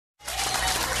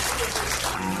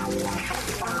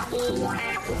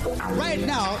Right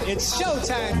now, it's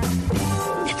showtime.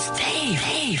 It's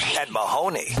Dave. And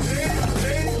Mahoney.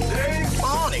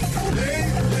 Mahoney.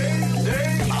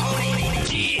 Mahoney.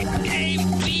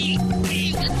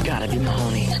 Gotta be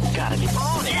Mahoney.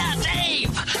 Yeah,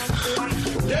 Dave.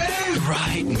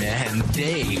 Right, man.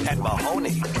 Dave. And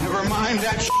Mahoney. Never mind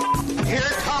that Here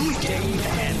comes Dave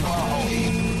and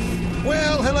Mahoney.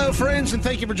 Well, hello, friends, and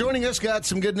thank you for joining us. Got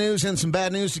some good news and some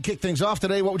bad news to kick things off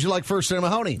today. What would you like first, Sarah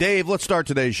Mahoney? Dave, let's start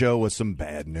today's show with some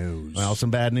bad news. Well,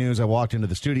 some bad news. I walked into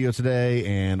the studio today,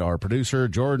 and our producer,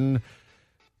 Jordan,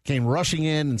 came rushing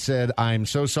in and said, I'm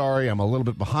so sorry. I'm a little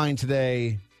bit behind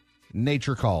today.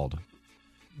 Nature called.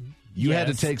 You had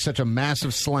to take such a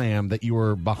massive slam that you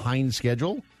were behind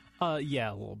schedule?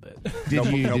 Yeah, a little bit. No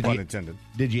pun intended.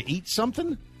 Did you eat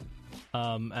something?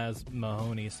 As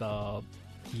Mahoney saw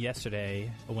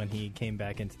yesterday when he came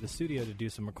back into the studio to do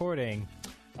some recording,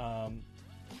 I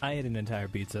ate an entire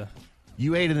pizza.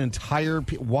 You ate an entire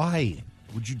Why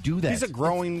would you do that? He's a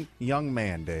growing young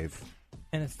man, Dave.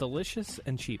 And it's delicious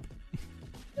and cheap.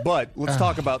 But let's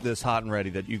talk about this hot and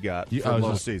ready that you got from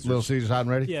Little Caesars. Little Caesars hot and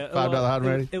ready? Yeah, $5 hot and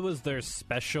ready? It was their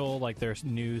special, like their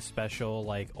new special,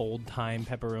 like old-time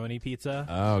pepperoni pizza.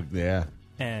 Oh, yeah.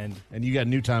 And you got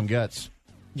new time guts.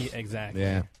 Yeah, exactly.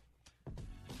 Yeah.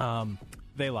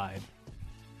 They lied.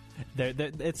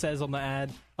 It says on the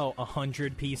ad,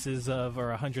 100 pieces of, or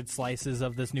 100 slices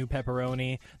of this new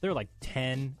pepperoni. They're like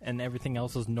 10, and everything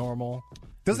else is normal.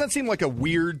 Doesn't that seem like a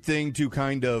weird thing to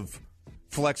kind of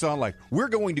flex on? Like, we're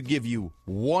going to give you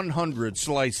 100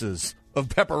 slices of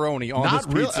pepperoni on this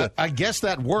pizza. I guess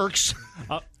that works.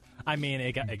 I mean,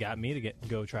 it got me to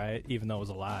go try it, even though it was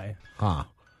a lie. Huh.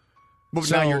 But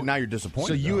So- now you're disappointed.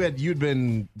 So you'd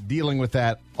been dealing with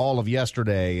that all of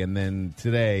yesterday, and then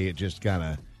today it just kind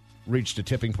of reached a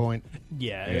tipping point.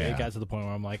 Yeah, Yeah. it got to the point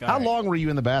where I'm like, How all right. long were you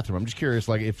in the bathroom? I'm just curious,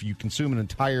 like, if you consume an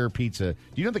entire pizza, do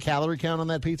you know the calorie count on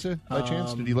that pizza, by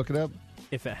chance? Did you look it up?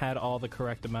 If it had all the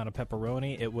correct amount of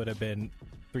pepperoni, it would have been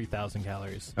 3,000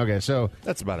 calories. Okay, so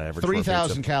That's about average. for a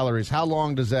 3,000 pizza. calories. How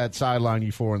long does that sideline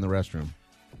you for in the restroom?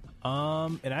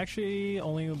 It actually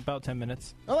only about 10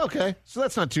 minutes. Oh, okay. So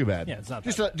that's not too bad. Yeah, it's not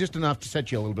just enough to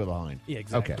set you a little bit behind. Yeah,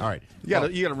 exactly. Okay, all right. You got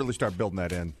to really start building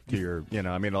that in to your,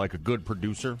 like a good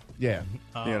producer. Yeah.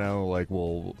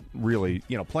 Will really,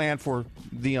 plan for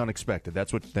the unexpected.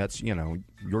 That's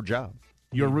your job.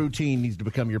 Your routine needs to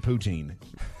become your poutine.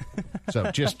 So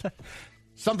just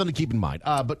something to keep in mind.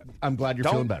 But I'm glad you're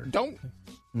feeling better. Don't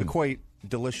equate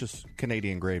delicious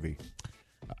Canadian gravy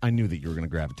I knew that you were going to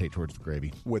gravitate towards the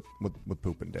gravy. with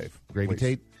pooping, Dave. Gravy Please.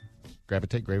 Tate?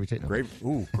 Gravy Tate?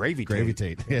 No. Gravy Gravy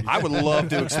Tate. Tate. I would love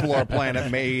to explore a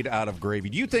planet made out of gravy.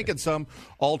 Do you think in some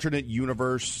alternate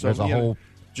universe, There's a whole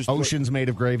oceans made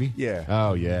of gravy? Yeah.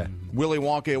 Oh, yeah. Willy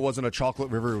Wonka, it wasn't a chocolate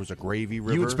river, it was a gravy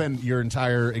river. You would spend your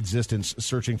entire existence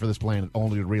searching for this planet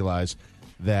only to realize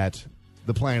that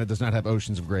the planet does not have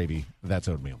oceans of gravy. That's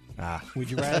oatmeal. Would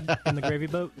you ride in the gravy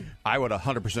boat? I would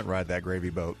 100% ride that gravy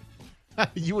boat.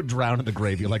 You would drown in the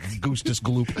gravy like Goostus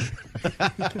Gloop.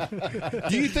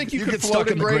 Do you think you could get float stuck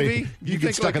in in the gravy? You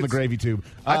get stuck in the gravy tube.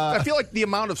 I feel like the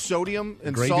amount of sodium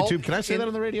and Gravy salt. tube? Can I say that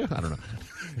on the radio? I don't know.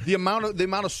 The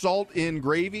amount of salt in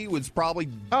gravy was probably.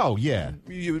 Oh, yeah.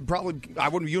 You would probably. I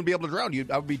wouldn't. You wouldn't be able to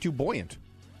drown. I would be too buoyant.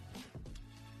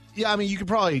 Yeah, I mean, you could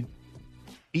probably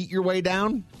eat your way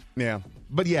down. Yeah.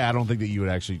 But yeah, I don't think that you would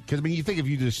actually. Because, I mean, you think if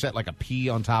you just set like a pea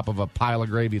on top of a pile of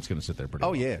gravy, it's going to sit there pretty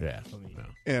Oh, well. yeah. Yeah.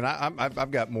 And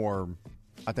I've got more.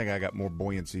 I think I got more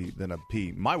buoyancy than a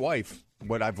pea. My wife,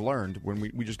 what I've learned when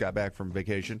we just got back from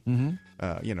vacation, we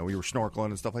were snorkeling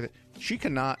and stuff like that. She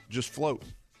cannot just float.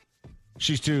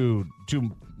 She's too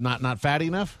not fatty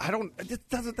enough? I don't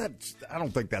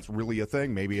think that's really a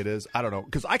thing. Maybe it is. I don't know.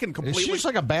 Because I can Is completely. she just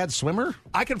like a bad swimmer?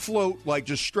 I can float like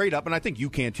just straight up, and I think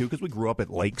you can too because we grew up at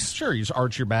lakes. Sure, you just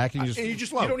arch your back and you just And you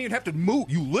float. don't even have to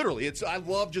move. You literally, I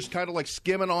love just kind of like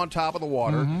skimming on top of the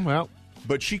water. Well,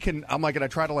 But she can. I'm like, and I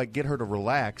try to like get her to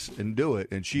relax and do it,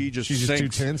 and she just she's sinks,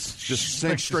 just too tense. just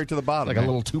sinks straight to the bottom, like a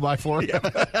little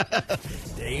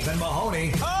 2x4. Dave and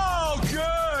Mahoney. Oh,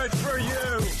 good for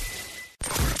you.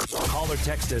 Call or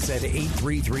text us at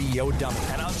 833-YO-DUMP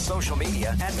and on social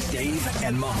media at Dave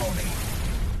and Mahoney.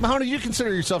 Mahoney, do you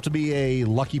consider yourself to be a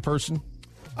lucky person?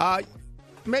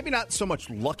 Maybe not so much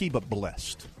lucky, but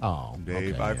blessed. Oh,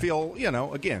 Dave, okay, I yeah. feel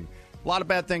again, a lot of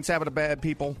bad things happen to bad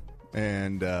people,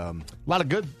 and A lot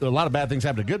of bad things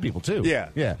happen to good people too.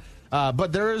 Yeah.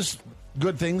 But there is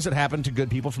good things that happen to good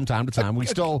people from time to time. We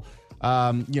still,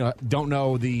 don't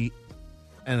know the,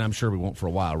 and I'm sure we won't for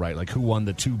a while, right? Like who won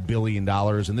the $2 billion,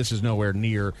 and this is nowhere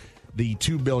near the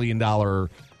 $2 billion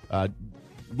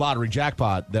lottery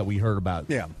jackpot that we heard about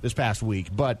this past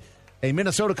week. But a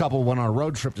Minnesota couple went on a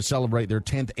road trip to celebrate their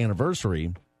 10th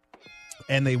anniversary,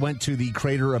 and they went to the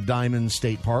Crater of Diamonds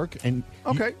State Park. And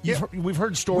we've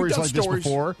heard stories like this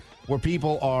before where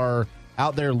people are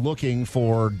out there looking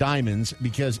for diamonds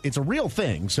because it's a real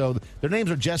thing. So their names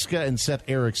are Jessica and Seth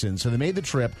Erickson. So they made the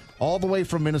trip all the way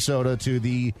from Minnesota to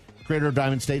the Crater of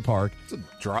Diamonds State Park.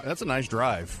 That's a nice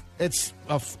drive. It's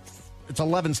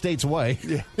 11 states away.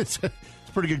 Yeah. It's a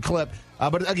pretty good clip.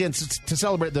 But again, to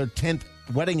celebrate their 10th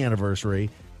wedding anniversary,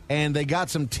 and they got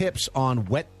some tips on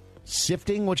wet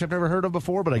sifting, which I've never heard of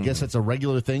before, but I guess that's a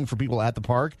regular thing for people at the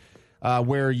park,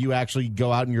 where you actually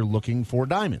go out and you're looking for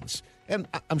diamonds. And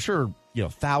I'm sure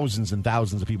thousands and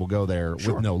thousands of people go there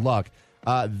with no luck.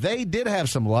 They did have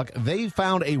some luck. They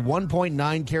found a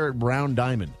 1.9 carat brown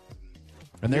diamond,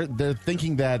 and they're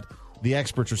thinking that the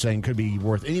experts are saying could be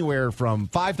worth anywhere from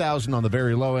 $5,000 on the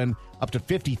very low end up to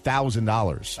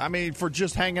 $50,000. I mean, for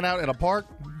just hanging out in a park,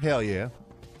 hell yeah.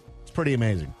 It's pretty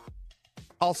amazing.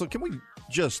 Also, can we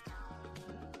just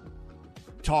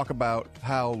talk about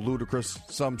how ludicrous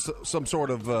some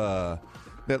sort of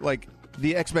that, like,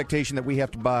 the expectation that we have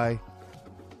to buy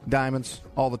diamonds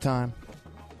all the time?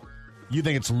 You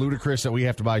think it's ludicrous that we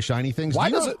have to buy shiny things? Why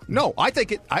does it? No, I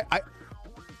think it.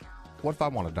 What if I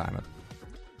want a diamond?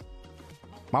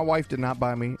 My wife did not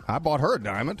buy me. I bought her a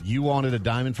diamond. You wanted a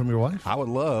diamond from your wife? I would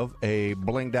love a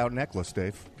blinged out necklace,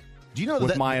 Dave. Do you know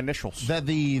with my initials that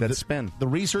the spin? The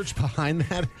research behind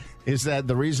that is that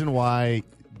the reason why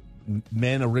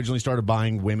men originally started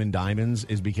buying women diamonds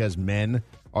is because men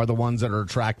are the ones that are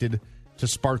attracted to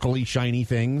sparkly, shiny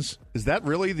things. Is that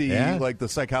really the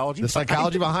psychology? The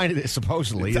psychology behind it is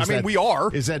supposedly. We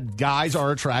are. Is that guys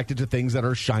are attracted to things that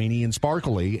are shiny and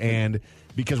sparkly, and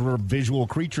because we're visual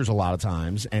creatures a lot of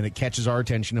times, and it catches our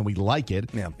attention and we like it.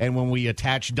 Yeah. And when we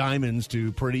attach diamonds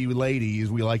to pretty ladies,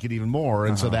 we like it even more.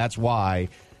 And so that's why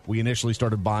we initially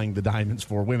started buying the diamonds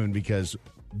for women, because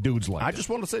dudes like it. I just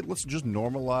want to say, let's just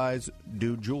normalize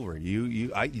dude jewelry.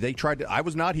 They tried to. I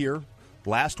was not here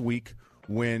last week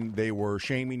when they were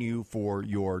shaming you for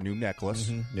your new necklace.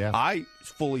 Mm-hmm. Yeah. I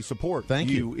fully support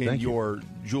you in your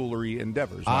jewelry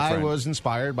endeavors. I was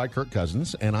inspired by Kirk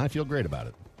Cousins, and I feel great about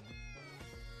it.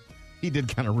 He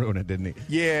did kind of ruin it, didn't he?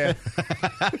 Yeah.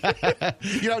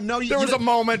 There was a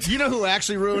moment. You know who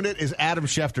actually ruined it is Adam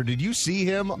Schefter. Did you see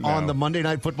him on the Monday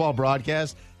Night Football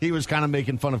broadcast? He was kind of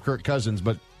making fun of Kirk Cousins,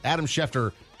 but Adam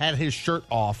Schefter had his shirt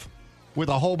off with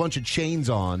a whole bunch of chains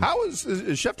on. How is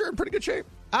Schefter in pretty good shape?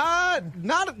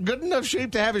 Not good enough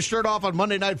shape to have his shirt off on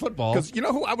Monday Night Football. Because you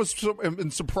know who I was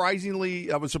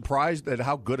surprised at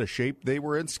how good a shape they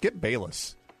were in? Skip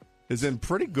Bayless is in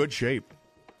pretty good shape.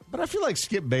 But I feel like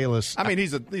Skip Bayless. I mean,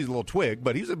 he's a little twig,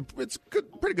 but it's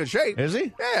pretty good shape. Is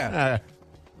he? Yeah.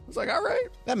 It's like, all right.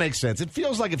 That makes sense. It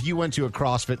feels like if you went to a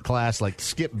CrossFit class, like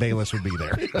Skip Bayless would be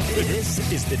there.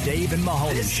 This is the Dave and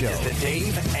Mahoney Show. This is the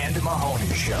Dave and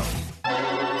Mahoney Show.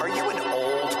 Are you an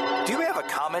old? Do you have a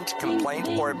comment, complaint,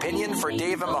 or opinion for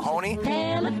Dave and Mahoney?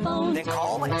 Then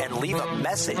call and leave a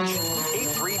message.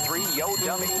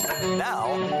 833-YO-DUMMY.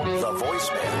 Now, the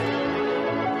voicemail.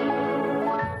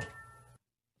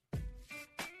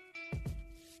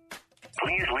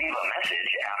 Please leave a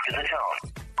message after the tone.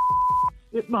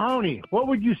 Mahoney, what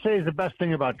would you say is the best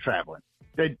thing about traveling?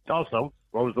 Also,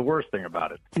 what was the worst thing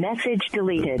about it? Message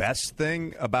deleted. The best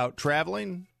thing about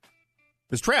traveling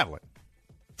is traveling.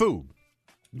 Food.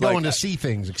 Going to see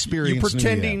things, experience. You're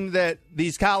pretending that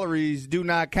these calories do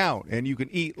not count, and you can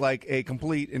eat like a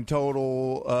complete and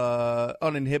total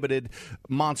uninhibited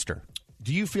monster.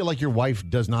 Do you feel like your wife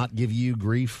does not give you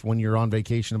grief when you're on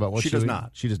vacation about what she does not?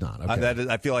 She does not. Okay.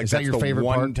 I feel like is that's that your favorite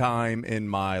one part? time in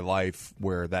my life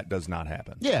where that does not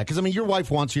happen. Yeah, because I mean, your wife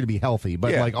wants you to be healthy,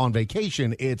 but like on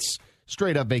vacation, it's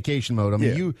straight up vacation mode. I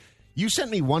mean, you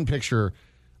sent me one picture.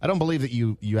 I don't believe that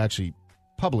you actually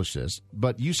published this,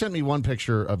 but you sent me one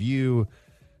picture of you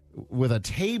with a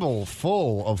table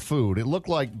full of food. It looked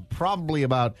like probably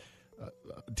about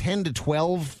 10 to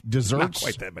 12 desserts. Not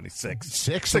quite that many.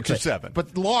 Six Okay. or seven.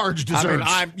 But large desserts.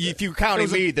 I mean, if you're counting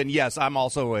me, then yes, I'm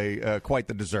also quite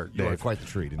the dessert. You are quite the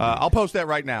treat. I'll post that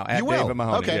right now at you will. Dave and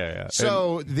Mahoney. Okay. Yeah.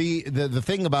 So the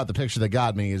thing about the picture that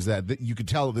got me is that you could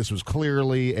tell that this was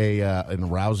clearly an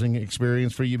arousing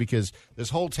experience for you, because this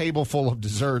whole table full of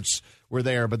desserts were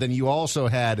there, but then you also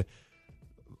had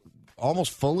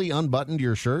almost fully unbuttoned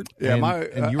your shirt. Yeah,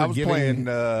 and you were I was playing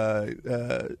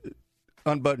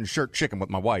unbuttoned shirt chicken with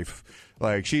my wife.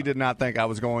 Like, she did not think I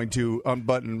was going to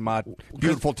unbutton my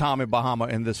beautiful Tommy Bahama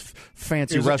in this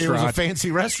fancy restaurant. It was a fancy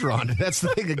restaurant. That's the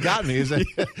thing that got me, is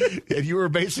that you were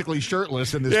basically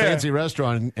shirtless in this fancy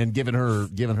restaurant and giving her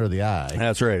the eye.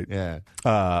 That's right.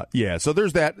 Yeah. So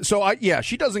there's that. So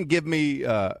she doesn't give me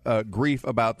grief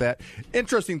about that.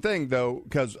 Interesting thing though,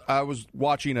 because I was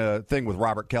watching a thing with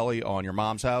Robert Kelly on Your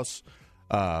Mom's House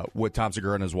with Tom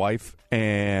Segura and his wife,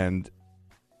 and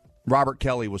Robert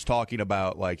Kelly was talking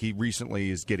about, like, he recently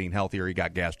is getting healthier. He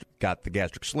got the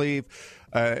gastric sleeve,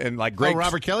 and like great. Oh,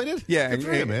 Robert Kelly did? Yeah, Good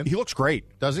for him, man. He looks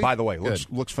great. Does he? By the way, Good.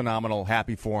 looks phenomenal.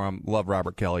 Happy for him. Love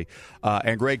Robert Kelly.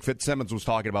 And Greg Fitzsimmons was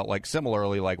talking about, like,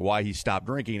 similarly, like, why he stopped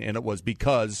drinking, and it was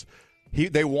because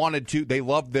they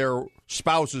loved their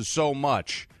spouses so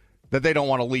much that they don't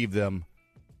want to leave them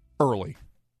early.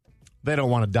 They don't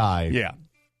want to die. Yeah.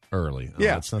 Early.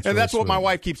 Yeah, that's and really that's what my sweet.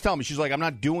 wife keeps telling me. She's like, I'm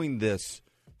not doing this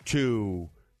to,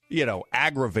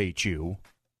 aggravate you.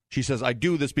 She says, I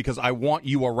do this because I want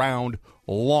you around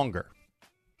longer.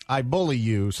 I bully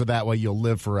you so that way you'll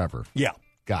live forever. Yeah.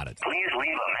 Got it. Please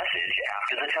leave a message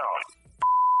after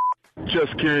the tone.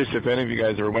 Just curious if any of you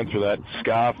guys ever went through that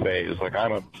ska phase. Like,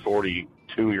 I'm a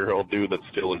 42-year-old dude that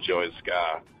still enjoys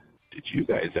ska. Did you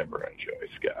guys ever enjoy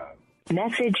ska?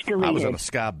 Message deleted. I was in a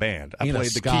ska band. I In a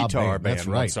played the ska guitar band That's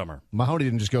one right. summer. Mahoney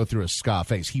didn't just go through a ska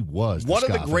phase. He was One of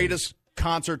ska the phase. greatest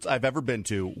concerts I've ever been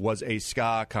to was a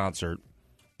ska concert.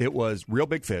 It was Real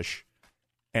Big Fish,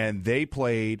 and they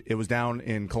played. It was down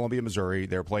in Columbia, Missouri.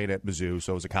 They were playing at Mizzou,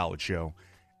 so it was a college show.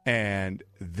 And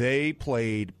they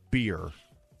played Beer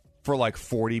for like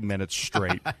 40 minutes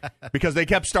straight because they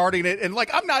kept starting it. And,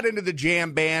 like, I'm not into the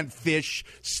jam band Fish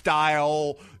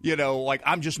style, like,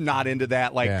 I'm just not into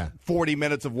that, like, 40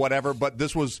 minutes of whatever. But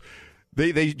this was,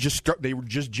 they just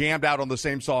jammed out on the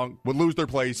same song, would lose their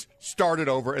place, started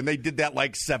over, and they did that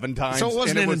like 7 times. So it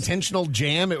wasn't and an intentional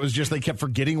jam. It was just they kept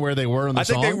forgetting where they were in the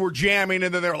song? I think they were jamming,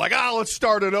 and then they were like, let's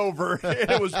start it over.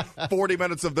 And it was 40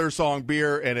 minutes of their song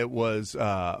Beer, and it was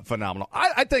phenomenal.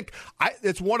 I think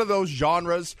it's one of those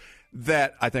genres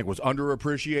that I think was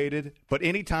underappreciated. But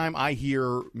anytime I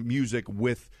hear music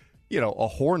with, a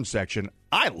horn section,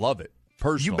 I love it.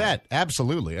 Personally. You bet.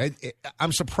 Absolutely.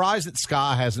 I'm surprised that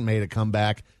ska hasn't made a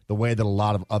comeback the way that a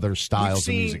lot of other styles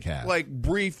of music have. Like,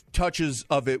 brief touches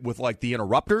of it with, like, the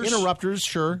Interrupters. Interrupters,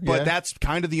 sure. But that's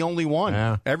kind of the only one.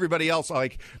 Yeah. Everybody else,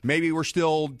 like, maybe we're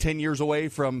still 10 years away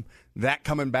from that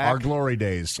coming back. Our glory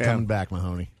days coming back,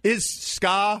 Mahoney. Is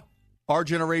ska our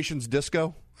generation's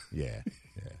disco? Yeah,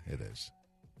 it is.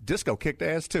 Disco kicked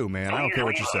ass, too, man. I don't care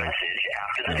what you say.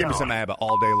 After the Give me tone. some ABBA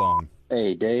all day long.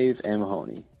 Hey, Dave and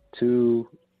Mahoney, 2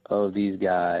 of these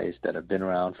guys that have been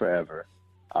around forever,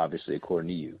 obviously, according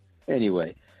to you.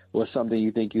 Anyway, what's something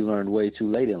you think you learned way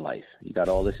too late in life? You got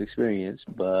all this experience,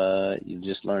 but you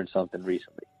just learned something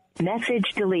recently.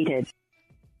 Message deleted.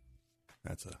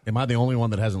 Am I the only one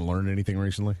that hasn't learned anything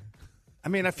recently? I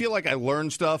mean, I feel like I learn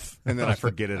stuff and then I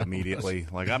forget it immediately.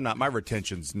 Like, my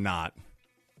retention's not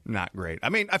great. I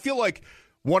mean, I feel like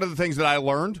one of the things that I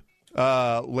learned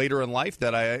later in life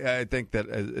that I think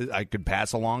that I could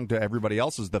pass along to everybody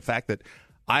else is the fact that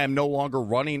I am no longer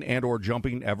running and or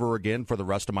jumping ever again for the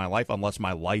rest of my life unless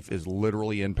my life is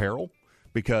literally in peril.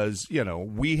 Because,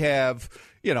 we have,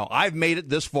 I've made it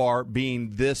this far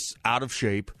being this out of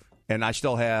shape, and I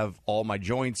still have all my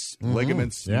joints,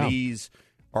 ligaments, knees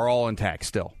are all intact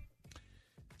still.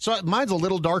 So mine's a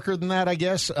little darker than that, I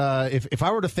guess. If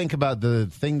I were to think about the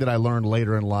thing that I learned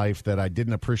later in life that I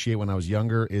didn't appreciate when I was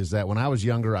younger, is that when I was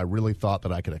younger, I really thought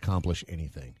that I could accomplish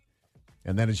anything.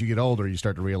 And then as you get older, you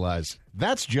start to realize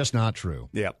that's just not true.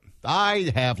 Yep.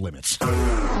 I have limits.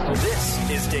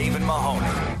 This is Dave and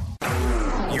Mahoney.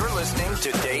 You're listening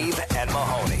to Dave and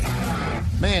Mahoney.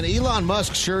 Man, Elon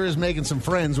Musk sure is making some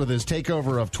friends with his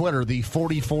takeover of Twitter, the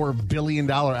 $44 billion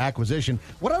acquisition.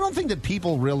 What I don't think that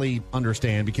people really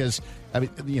understand, because, I mean,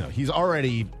 he's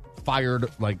already fired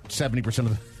like 70% of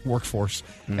the workforce.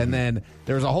 And then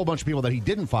there's a whole bunch of people that he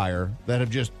didn't fire that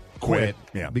have just quit.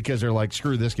 Because they're like,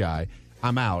 screw this guy,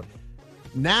 I'm out.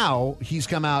 Now he's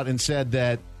come out and said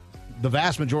that the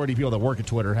vast majority of people that work at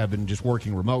Twitter have been just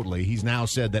working remotely. He's now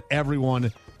said that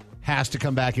everyone has to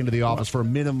come back into the office for a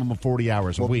minimum of 40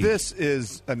 hours a week. This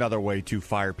is another way to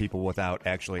fire people without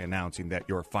actually announcing that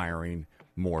you're firing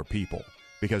more people.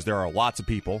 Because there are lots of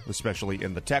people, especially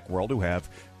in the tech world, who have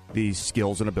these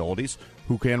skills and abilities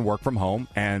who can work from home.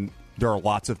 And there are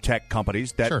lots of tech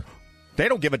companies that they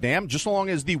don't give a damn just so long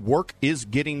as the work is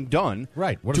getting done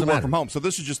right. What to does it work matter? from home. So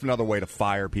this is just another way to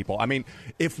fire people. I mean,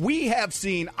 if we have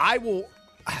seen, I don't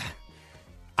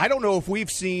know if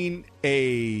we've seen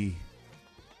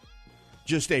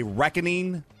just a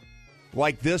reckoning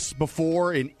like this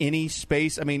before in any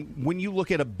space. I mean, when you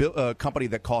look at a company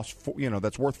that costs,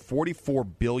 that's worth $44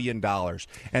 billion,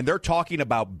 and they're talking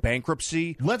about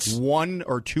bankruptcy 1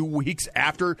 or 2 weeks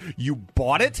after you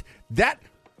bought it, that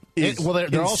is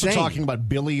they're also talking about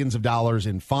billions of dollars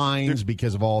in fines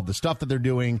because of all of the stuff that they're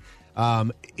doing.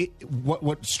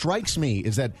 What strikes me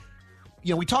is that,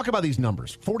 we talk about these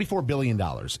numbers, $44 billion,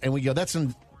 and we go, that's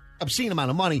an obscene amount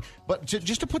of money. But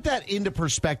just to put that into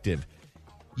perspective,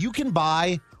 you can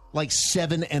buy like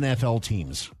 7 NFL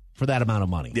teams for that amount of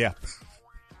money. Yeah.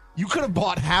 You could have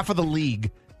bought half of the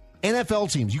league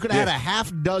NFL teams. You could have had a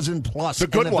half dozen plus. The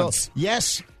good NFL ones.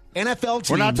 Yes, NFL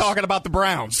teams. We're not talking about the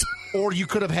Browns. Or you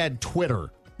could have had Twitter.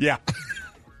 Yeah.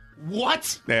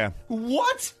 What? Yeah.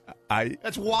 What?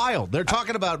 That's wild. They're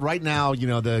talking about right now,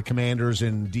 the Commanders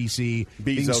in D.C.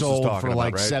 being Bezos sold for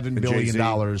like right? $7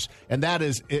 billion. And that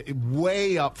is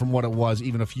way up from what it was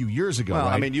even a few years ago. Well,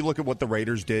 right? I mean, you look at what the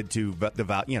Raiders did to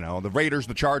the Raiders,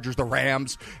 the Chargers, the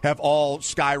Rams have all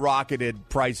skyrocketed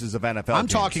prices of NFL I'm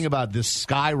teams. talking about the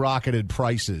skyrocketed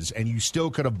prices, and you still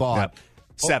could have bought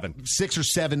 6 or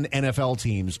 7 NFL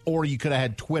teams, or you could have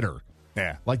had Twitter.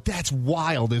 Yeah. Like, that's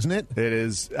wild, isn't it? It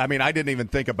is. I mean, I didn't even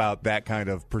think about that kind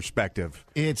of perspective.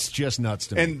 It's just nuts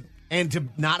to me. And to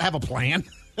not have a plan,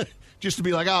 just to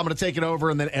be like, I'm going to take it over,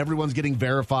 and then everyone's getting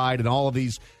verified and all of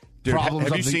these problems.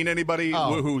 Have you seen anybody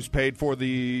who's paid for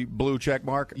the blue check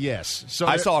mark? Yes. So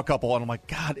I saw a couple, and I'm like,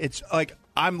 God, it's like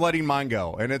I'm letting mine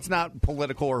go, and it's not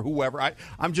political or whoever.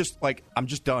 I'm just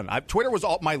done. Twitter was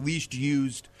my least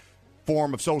used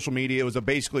form of social media. It was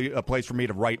basically a place for me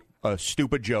to write a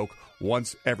stupid joke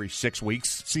once every 6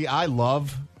 weeks. See, I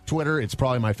love Twitter. It's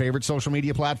probably my favorite social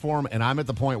media platform, and I'm at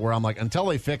the point where I'm like, until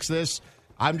they fix this,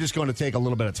 I'm just going to take a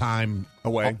little bit of time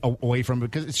away from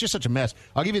it because it's just such a mess.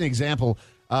 I'll give you an example.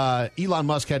 Elon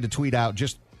Musk had to tweet out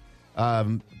it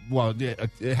happened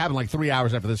like 3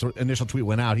 hours after this initial tweet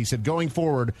went out. He said, going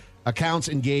forward, accounts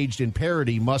engaged in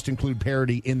parody must include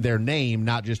parody in their name,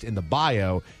 not just in the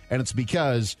bio. And it's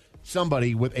because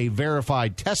somebody with a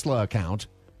verified Tesla account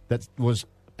that was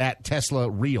at Tesla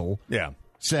Real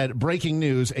said, breaking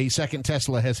news, a second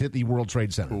Tesla has hit the World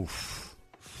Trade Center. Oof.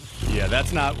 Yeah,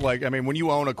 that's not like, I mean, when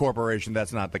you own a corporation,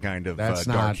 that's not the kind of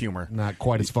dark humor. Not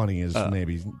quite as funny as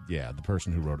maybe, the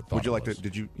person who wrote it thought Would you it like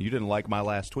to, you didn't like my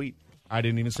last tweet? I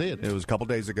didn't even see it. It was a couple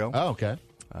days ago. Oh, okay.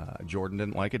 Jordan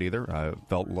didn't like it either. I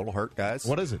felt a little hurt, guys.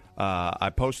 What is it?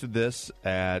 I posted this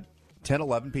at 10,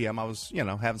 11 p.m. I was,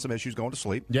 having some issues going to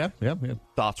sleep. Yeah.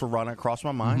 Thoughts were running across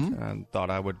my mind, and thought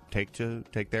I would take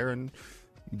there and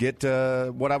get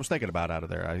what I was thinking about out of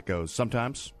there. I go,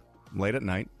 sometimes, late at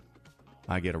night,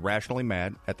 I get irrationally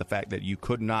mad at the fact that you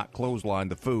could not clothesline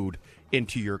the food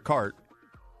into your cart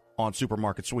on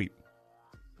Supermarket Sweep.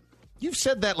 You've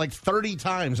said that like 30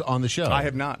 times on the show. I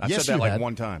have not. I've said that like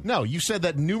one time. No, you said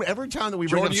that every time that we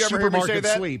Jordan, bring up you ever hear me say Supermarket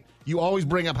that? Sweep, you always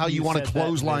bring up how you want to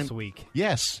clothesline. This week.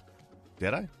 Yes.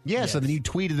 Did I? Yes, and then you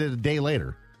tweeted it a day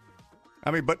later.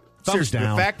 I mean, but thumbs seriously,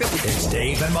 down. the fact that It's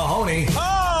Dave and Mahoney.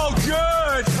 Oh,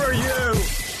 good for you.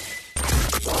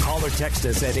 Call or text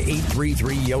us at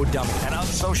 833-YO-DUMP and on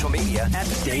social media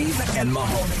at Dave and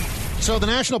Mahoney. So the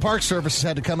National Park Service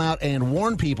had to come out and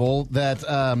warn people that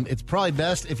it's probably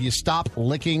best if you stop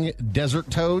licking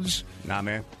desert toads. Nah,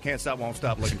 man. Can't stop, won't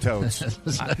stop licking toads.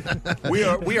 We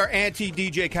are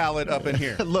anti-DJ Khaled up in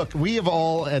here. Look, we have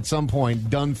all at some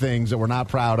point done things that we're not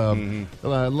proud of.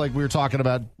 Like we were talking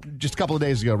about just a couple of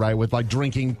days ago, right? With like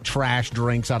drinking trash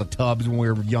drinks out of tubs when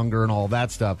we were younger and all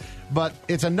that stuff. But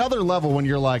it's another level when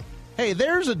you're like, hey,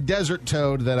 there's a desert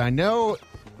toad that I know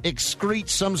excretes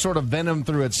some sort of venom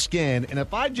through its skin, and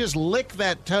if I just lick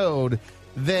that toad,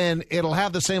 then it'll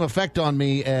have the same effect on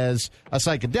me as a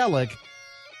psychedelic,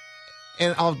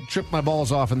 and I'll trip my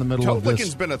balls off in the middle of this. Toad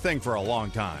licking's been a thing for a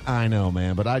long time. I know,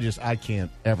 man, but I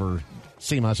can't ever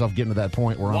see myself getting to that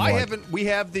point where Why I'm like, haven't we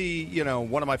have the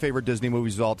one of my favorite Disney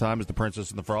movies of all time is The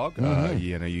Princess and the Frog.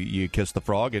 You kiss the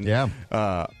frog, and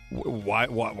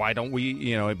why don't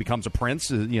we? It becomes a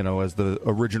prince. As the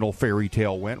original fairy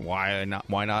tale went. Why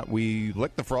not we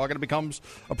lick the frog and it becomes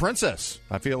a princess?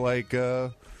 I feel like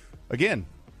again.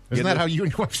 Isn't that how you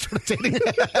and your wife started dating?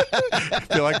 I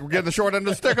feel like we're getting the short end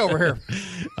of the stick over here.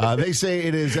 They say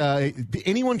it is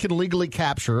anyone can legally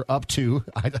capture up to,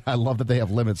 I love that they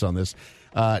have limits on this,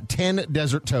 10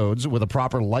 desert toads with a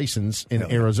proper license in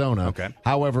Arizona. Okay.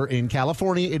 However, in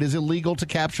California, it is illegal to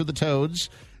capture the toads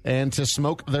and to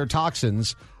smoke their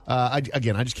toxins. I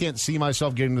just can't see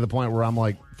myself getting to the point where I'm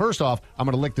like, first off, I'm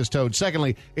going to lick this toad.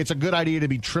 Secondly, it's a good idea to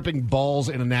be tripping balls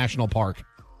in a national park.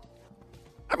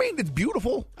 I mean, it's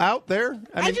beautiful out there.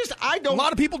 I don't. A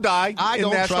lot of people die I in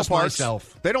don't national trust parks.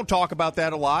 myself. They don't talk about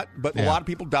that a lot, but a Yeah. lot of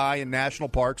people die in national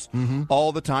parks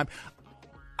all the time.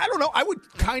 I don't know. I would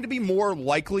kind of be more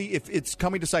likely if it's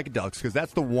coming to psychedelics, because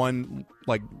that's the one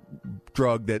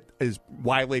drug that is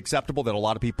widely acceptable that a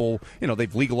lot of people,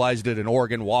 they've legalized it in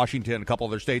Oregon, Washington, a couple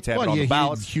other states have it on the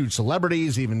ballots. Huge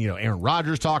celebrities, even Aaron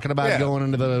Rodgers talking about going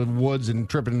into the woods and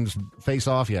tripping his face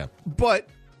off. Yeah, but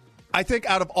I think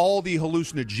out of all the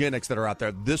hallucinogenics that are out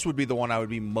there, this would be the one I would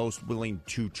be most willing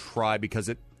to try because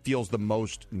it feels the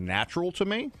most natural to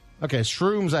me. Okay,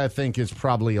 shrooms I think is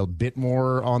probably a bit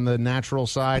more on the natural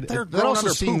side. But they're That growing also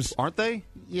under seems, poop, aren't they?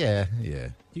 Yeah.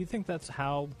 Do you think that's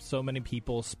how so many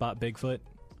people spot Bigfoot?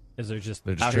 Is they're just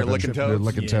out here tripping, licking toads? They're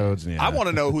licking toads. Yeah. I want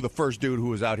to know who the first dude who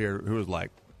was out here who was like,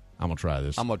 I'm gonna try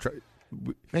this. I'm gonna try.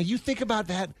 Now you think about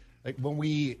that. Like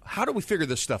how do we figure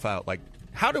this stuff out? Like,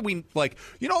 how do we what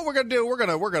we're gonna do? We're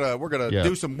gonna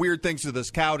do some weird things to this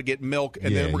cow to get milk,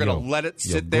 and then we're gonna let it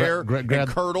sit there and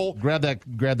curdle. Grab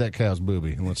that cow's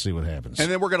booby, and let's see what happens.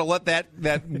 And then we're gonna let that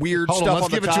weird Hold stuff on,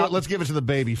 on the top. Let's give it to the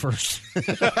baby first.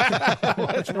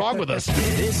 What's wrong with us?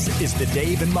 This is the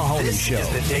Dave and Mahoney Show. This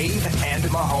is the Dave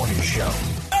and Mahoney Show.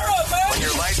 When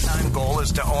your lifetime goal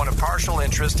is to own a partial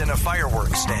interest in a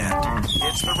fireworks stand,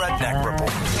 it's the Redneck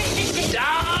Report.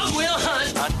 Dog will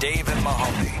hunt. On Dave and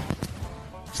Mahoney.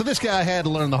 So this guy had to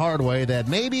learn the hard way that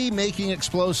maybe making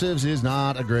explosives is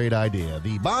not a great idea.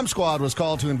 The bomb squad was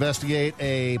called to investigate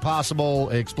a possible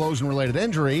explosion-related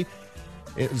injury.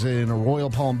 It was in Royal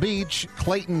Palm Beach.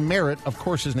 Clayton Merritt, of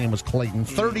course his name was Clayton,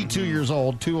 32 years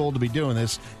old, too old to be doing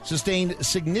this, sustained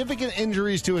significant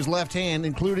injuries to his left hand,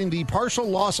 including the partial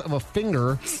loss of a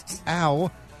finger,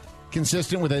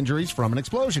 consistent with injuries from an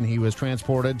explosion. He was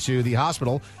transported to the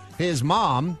hospital. His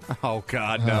mom, oh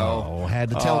God, no, had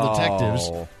to tell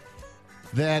detectives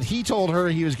that he told her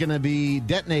he was going to be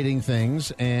detonating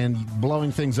things and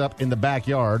blowing things up in the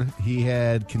backyard. He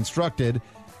had constructed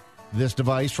this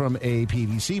device from a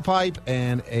PVC pipe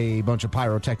and a bunch of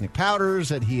pyrotechnic powders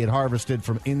that he had harvested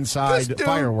from inside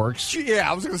fireworks. Yeah,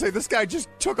 I was going to say, this guy just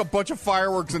took a bunch of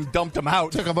fireworks and dumped them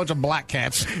out. Took a bunch of black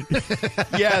cats.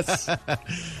 Yes.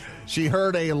 She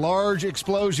heard a large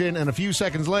explosion, and a few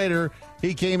seconds later,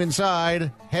 he came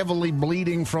inside, heavily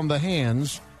bleeding from the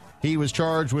hands. He was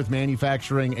charged with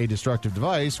manufacturing a destructive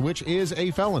device, which is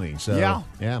a felony. So, yeah.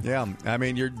 I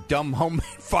mean, your dumb homemade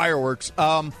fireworks.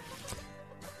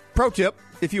 Pro tip,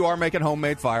 if you are making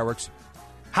homemade fireworks,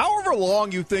 however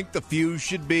long you think the fuse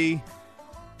should be,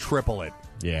 triple it.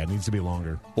 Yeah, it needs to be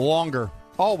longer. Longer.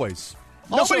 Always.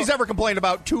 Also, Nobody's ever complained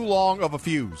about too long of a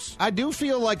fuse. I do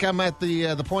feel like I'm at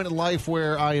the point in life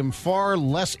where I am far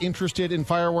less interested in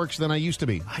fireworks than I used to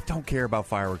be. I don't care about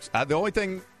fireworks. The only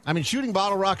thing... I mean, shooting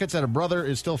bottle rockets at a brother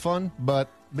is still fun, but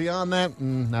beyond that,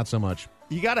 not so much.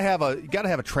 You got to have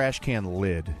a trash can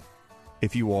lid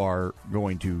if you are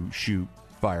going to shoot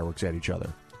fireworks at each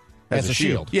other. As a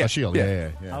shield. Yeah. A shield,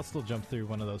 yeah. I'll still jump through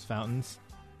one of those fountains.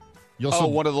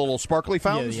 One of the little sparkly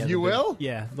fountains? Yeah, you will?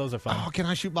 Yeah, those are fun. Oh, can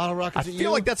I shoot bottle rockets at you? I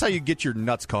feel like that's how you get your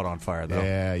nuts caught on fire, though.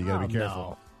 Yeah, you got to be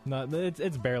careful. No,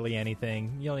 it's barely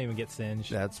anything. You don't even get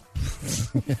singed. That's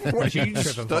what you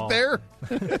stood there,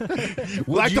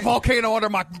 like the volcano under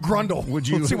my grundle.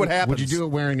 Let's see what happens. Would you do it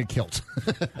wearing a kilt?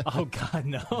 Oh God,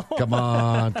 no! Come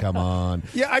on.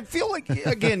 Yeah, I feel like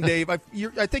again, Dave. I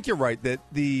think you're right that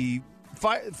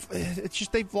it's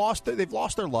just they've lost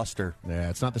their luster.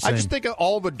 Yeah, it's not the same. I just think of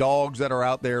all the dogs that are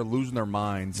out there losing their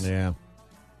minds. Yeah.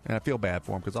 And I feel bad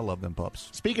for them because I love them pups.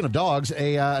 Speaking of dogs,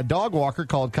 a dog walker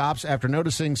called cops after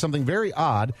noticing something very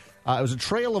odd. It was a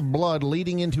trail of blood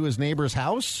leading into his neighbor's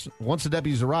house. Once the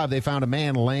deputies arrived, they found a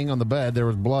man laying on the bed. There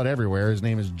was blood everywhere. His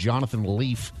name is Jonathan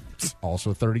Leaf,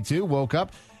 also 32, woke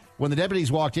up. When the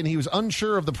deputies walked in, he was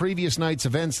unsure of the previous night's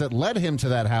events that led him to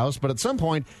that house, but at some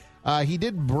point, he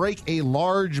did break a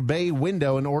large bay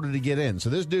window in order to get in.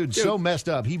 So this dude's so messed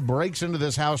up, he breaks into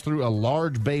this house through a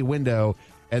large bay window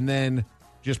and then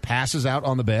just passes out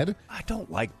on the bed. I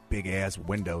don't like big-ass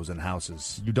windows in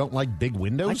houses. You don't like big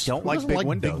windows? I don't like big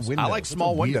windows. I like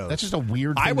small windows. That's just a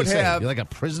weird thing to say. You like a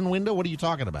prison window? What are you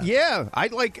talking about? Yeah.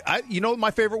 You know what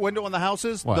my favorite window in the house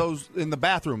is? What? Those in the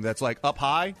bathroom that's like up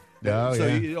high. Oh, so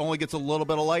yeah. it only gets a little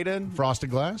bit of light in. Frosted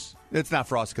glass? It's not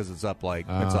frosted because it's up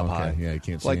it's up high. Yeah, you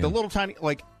can't see like the in. little tiny.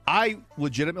 Like I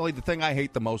legitimately, the thing I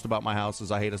hate the most about my house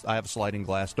is I have a sliding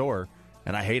glass door,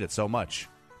 and I hate it so much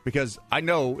because I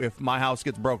know if my house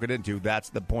gets broken into,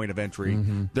 that's the point of entry.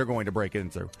 Mm-hmm. They're going to break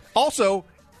into. Also,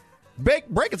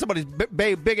 breaking somebody's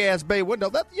big ass bay window.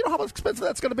 That, you know how much expensive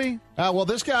that's going to be? Well,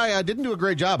 this guy didn't do a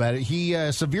great job at it. He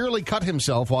severely cut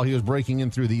himself while he was breaking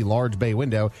in through the large bay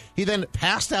window. He then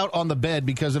passed out on the bed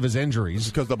because of his injuries.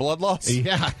 Because of the blood loss?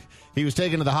 Yeah. He was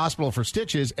taken to the hospital for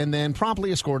stitches and then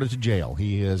promptly escorted to jail.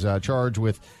 He is charged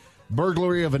with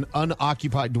burglary of an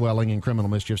unoccupied dwelling and criminal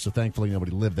mischief, so thankfully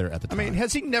nobody lived there at the time. I mean,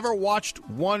 has he never watched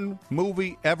one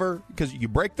movie ever? Because you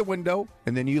break the window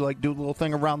and then you do a little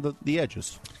thing around the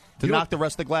edges to knock the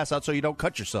rest of the glass out so you don't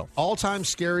cut yourself. All-time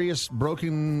scariest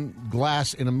broken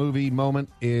glass in a movie moment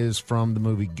is from the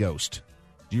movie Ghost.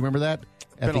 Do you remember that?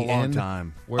 It's been a long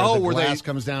time. Where the glass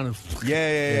comes down and...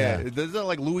 Yeah. Is that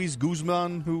like Luis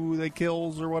Guzman who they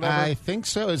kills or whatever? I think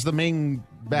so. It's the main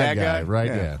bad guy,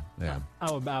 right? Yeah.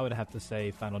 I would have to say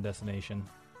Final Destination.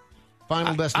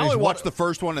 Final Destination. I only watched the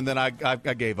first one and then I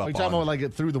gave up. Are you talking about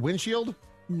like through the windshield?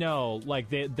 No, like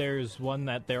there's one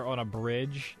that they're on a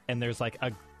bridge and there's like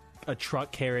a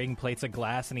truck carrying plates of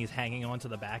glass and he's hanging onto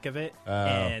the back of it.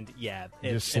 And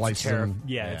it's terrifying.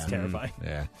 It's terrifying.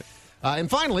 Yeah.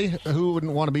 And finally, who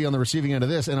wouldn't want to be on the receiving end of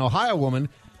this? An Ohio woman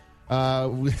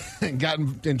got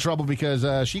in trouble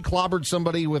because she clobbered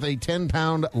somebody with a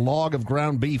 10-pound log of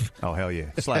ground beef. Oh, hell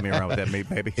yeah. Slap me around with that meat,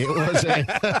 baby.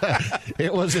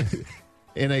 It was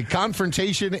in a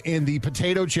confrontation in the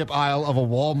potato chip aisle of a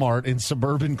Walmart in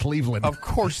suburban Cleveland. Of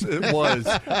course it was.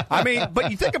 I mean, but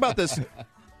you think about this.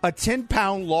 A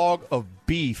 10-pound log of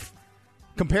beef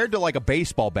compared to like a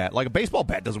baseball bat. Like a baseball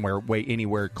bat doesn't weigh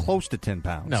anywhere close to 10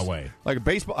 pounds. No way. Like a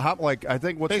baseball, I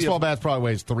think what's baseball bat probably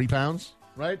weighs 3 pounds,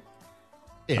 right?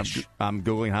 Ish. I'm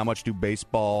Googling how much do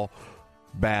baseball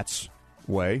bats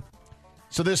weigh.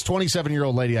 So this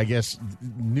 27-year-old lady, I guess,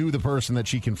 knew the person that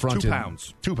she confronted. 2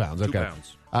 pounds. 2 pounds, okay. 2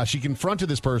 pounds. She confronted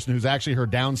this person who's actually her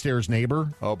downstairs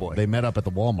neighbor. Oh, boy. They met up at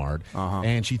the Walmart,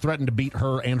 and she threatened to beat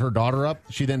her and her daughter up.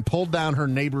 She then pulled down her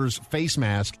neighbor's face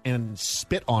mask and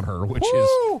spit on her, which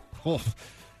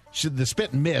the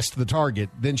spit missed the target.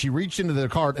 Then she reached into the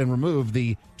cart and removed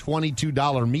the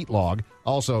 $22 meat log.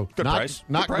 Also, Good price.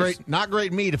 Good price. Not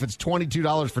great meat if it's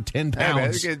 $22 for 10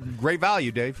 pounds. Hey, man, great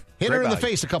value, Dave. Hit great her in value. the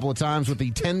face a couple of times with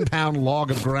the 10-pound log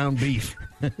of ground beef.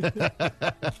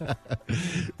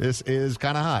 This is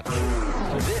kind of hot.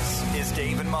 This is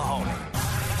Dave and Mahoney.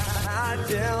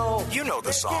 You know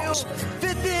the songs.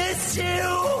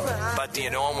 But do you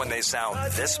know them when they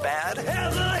sound this bad?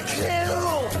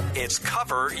 It's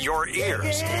Cover Your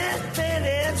Ears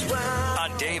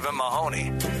on Dave and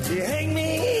Mahoney.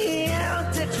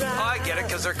 Oh, I get it,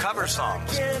 because they're cover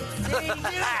songs.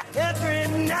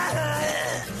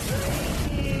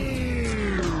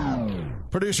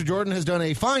 Producer Jordan has done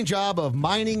a fine job of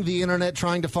mining the internet,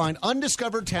 trying to find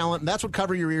undiscovered talent, and that's what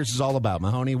Cover Your Ears is all about,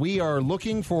 Mahoney. We are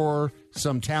looking for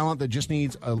some talent that just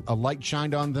needs a light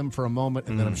shined on them for a moment,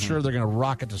 and then I'm sure they're going to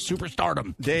rocket to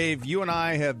superstardom. Dave, you and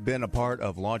I have been a part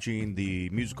of launching the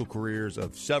musical careers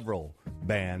of several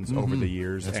bands over the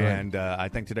years, That's and I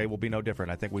think today will be no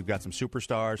different. I think we've got some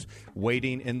superstars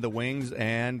waiting in the wings,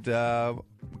 and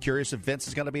curious if Vince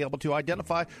is going to be able to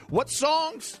identify what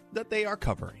songs that they are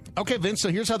covering. Okay, Vince, so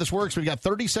here's how this works. We've got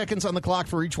 30 seconds on the clock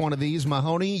for each one of these.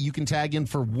 Mahoney, you can tag in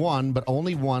for one, but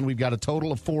only one. We've got a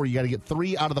total of 4. You got to get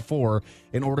 3 out of the 4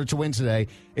 in order to win today.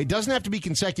 It doesn't have to be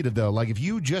consecutive, though. Like, if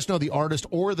you just know the artist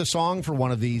or the song for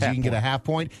one of these, you can get a half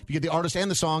point. If you get the artist and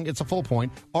the song, it's a full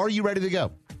point. Are you ready to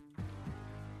go?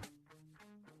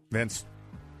 Vince.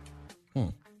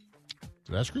 Did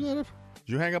I screw that up?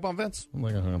 Did you hang up on Vince? I'm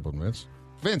like, I hung up on Vince.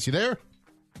 Vince, you there?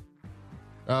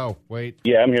 Oh, wait.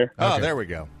 Yeah, I'm here. Oh, there we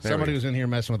go. Somebody was in here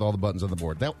messing with all the buttons on the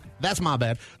board. That's my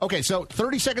bad. Okay, so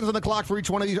 30 seconds on the clock for each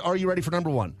one of these. Are you ready for number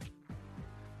 1?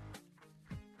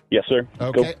 Yes, sir.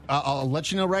 Okay, I'll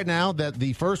let you know right now that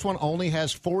the first one only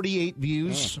has 48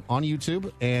 views on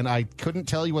YouTube, and I couldn't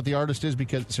tell you what the artist is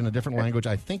because it's in a different language.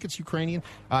 I think it's Ukrainian.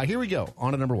 Here we go.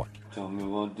 On to number 1. Tell me,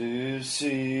 what do you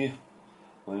see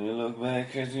when you look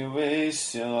back as you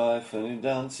waste your life and you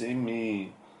don't see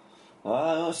me?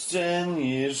 I was 10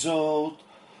 years old,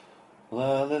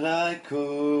 all that I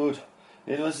could.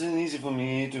 It wasn't easy for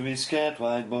me to be a scared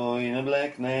white boy in a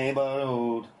black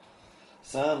neighborhood.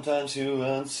 Sometimes you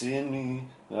won't see me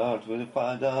out with a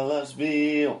 $5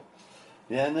 bill.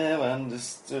 Yeah, I never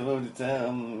understood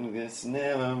it, it's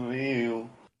never real.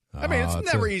 I mean,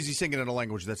 it's never easy singing in a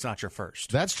language that's not your first.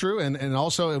 That's true, and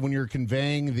also when you're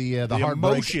conveying the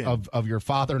heartbreak of your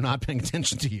father not paying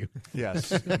attention to you.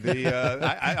 Yes,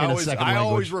 I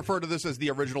always refer to this as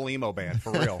the original emo band,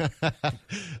 for real.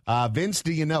 Vince,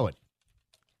 do you know it?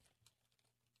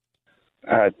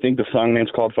 I think the song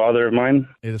name's called Father of Mine.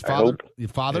 It is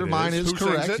Father of Mine is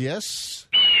correct, yes.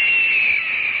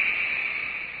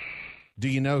 Do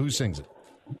you know who sings it?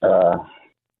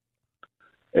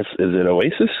 Is it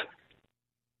Oasis?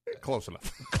 Close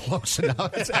enough. Close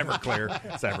enough. It's Everclear.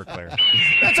 It's Everclear.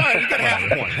 That's all right. You got half a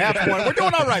point. Half a point. We're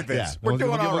doing all right, Vince. We're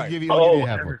doing all right. We'll give you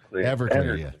half point.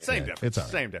 Everclear, yeah. Same difference. It's all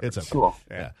right. Same difference. It's okay. Cool.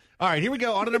 Yeah. All right, here we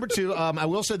go. On to number 2. I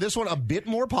will say this one a bit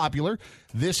more popular.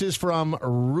 This is from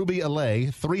Ruby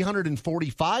Alay.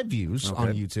 345 views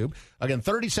on YouTube. Again,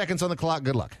 30 seconds on the clock.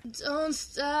 Good luck. Don't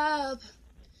stop.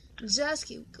 Just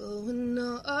keep going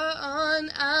on.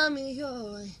 I'm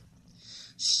your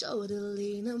shoulder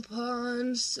lean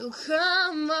upon. So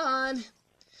come on.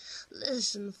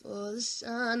 Listen for the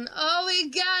sun. All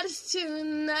we got is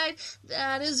tonight.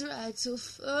 That is right till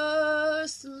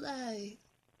first light.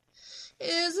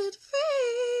 Is it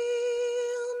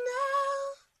real now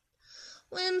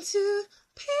when two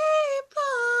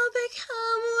people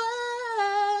become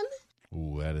one?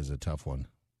 Ooh, that is a tough one.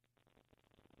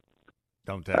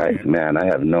 Don't tag me. Man, I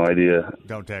have no idea.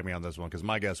 Don't tag me on this one because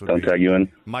my guess would Don't be. tag you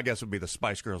in? My guess would be the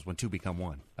Spice Girls when two become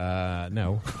one.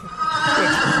 No.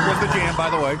 Was the jam,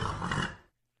 by the way?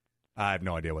 I have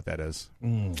no idea what that is.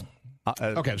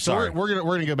 Okay, so we're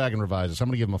gonna go back and revise this. I'm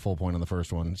gonna give him a full point on the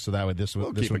first one, so that way this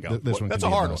one That's can a be hard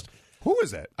one. adjusted. Who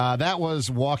is that? That was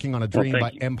 "Walking on a Dream"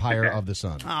 by Empire of the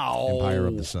Sun. Oh. Empire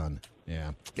of the Sun.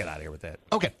 Yeah. Get out of here with that.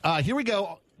 Okay, here we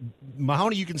go.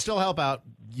 Mahoney, you can still help out.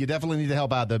 You definitely need to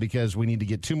help out, though, because we need to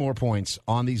get 2 more points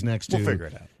on these next 2. We'll figure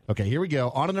it out. Okay, here we go.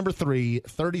 On to number 3,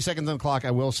 30 seconds on the clock.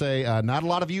 I will say not a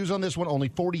lot of views on this one, only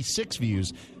 46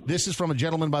 views. This is from a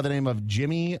gentleman by the name of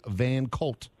Jimmy Van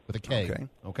Colt with a K.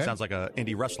 Okay. Sounds like an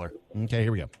indie wrestler. Okay,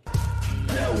 here we go.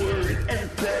 No worry and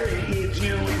say it's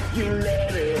you if you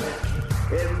let it.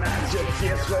 It might just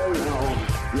get so long.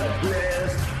 You're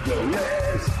blessed, the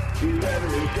rest. You never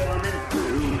coming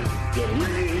through. The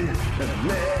rain, the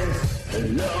blessed, the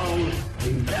long,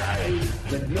 the night.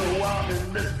 But no one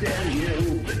understand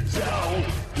you. But don't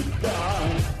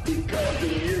goodbye because the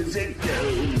music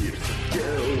goes.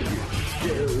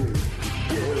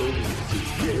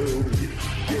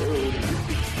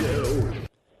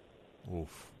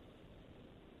 Oof.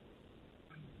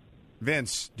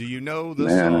 Vince, do you know the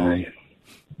Man, song?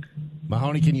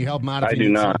 Mahoney, can you help him out? I do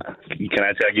not. Can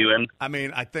I tag you in? I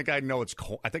mean, I think I know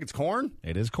I think it's Korn.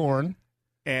 It is Korn.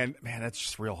 And man, that's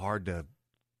just real hard to.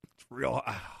 It's real.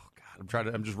 Oh God,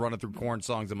 I'm just running through Korn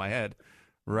songs in my head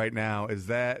right now.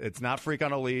 It's not "Freak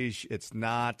on a Leash"? It's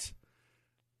not.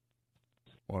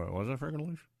 What was it? "Freak on a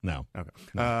Leash"? No. Okay.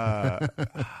 I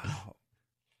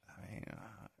mean,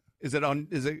 is it on?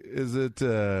 Is it?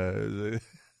 Are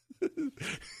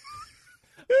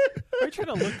you trying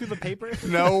to look through the paper?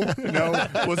 No.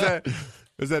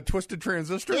 Is that "Twisted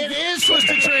Transistor"? It is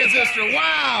 "Twisted Transistor."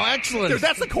 Wow, excellent. Dude,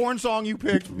 that's the Korn song you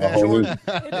picked.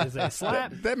 It is a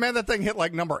slap. That thing hit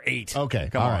like number 8. Okay,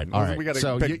 Come on. all right. We got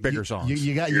to pick bigger songs.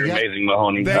 You're amazing,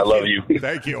 Mahoney. I love you.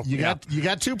 Thank you. You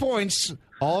got 2 points.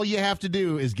 All you have to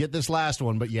do is get this last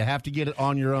one, but you have to get it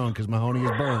on your own because Mahoney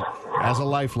is burnt as a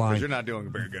lifeline. You're not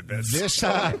doing very good, Vince. This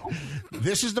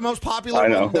is the most popular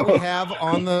one that we have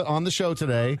on the show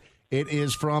today. It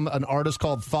is from an artist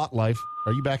called Thought Life.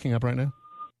 Are you backing up right now?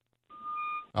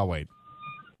 Oh, wait.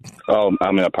 Oh,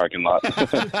 I'm in a parking lot.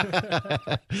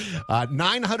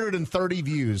 930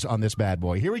 views on this bad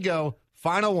boy. Here we go.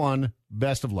 Final one.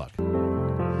 Best of luck.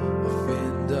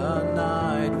 In the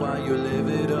night while you live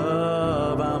it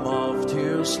up, I'm off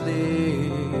to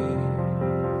sleep.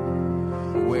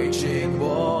 Waging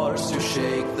wars to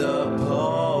shake the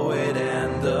poet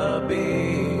and the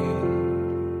bee.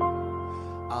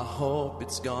 I hope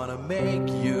it's gonna make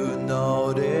you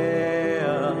notice.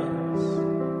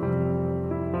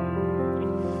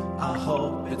 I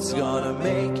hope it's gonna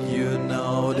make you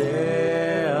notice.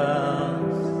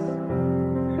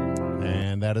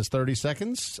 And that is 30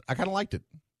 seconds. I kind of liked it.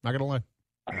 Not going to lie.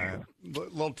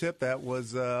 Little tip, that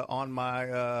was on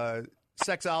my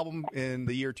sex album in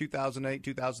the year 2008,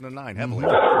 2009.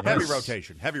 Heavy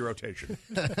rotation. You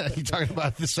talking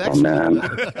about the sex? Oh, man.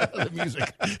 The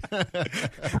music.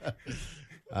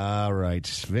 All right.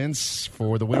 Vince,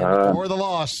 for the win or the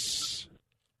loss.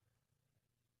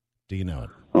 Do you know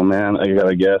it? Oh, man, I got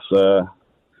to guess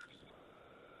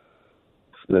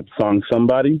that song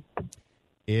Somebody.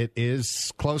 It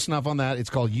is close enough on that. It's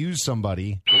called Use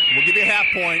Somebody. We'll give you a half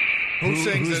point.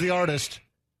 Who's the artist?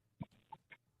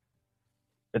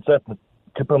 It's at the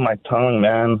tip of my tongue,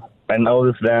 man. I know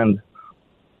this band.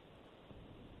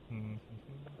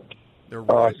 They're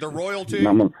royalty.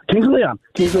 Kings of Leon.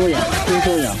 Please tell me.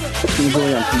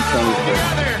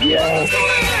 Yes.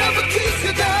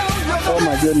 Oh,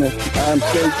 my goodness. I'm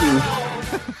shaking.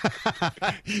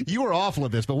 You were awful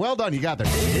at this, but well done. You got there.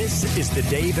 This is the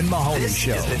Dave and Mahoney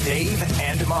Show. This is the Dave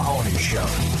and Mahoney Show.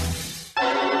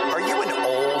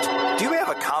 Do you have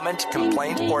a comment,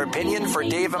 complaint, or opinion for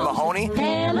Dave and Mahoney?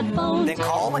 Then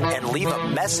call and leave a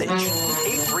message.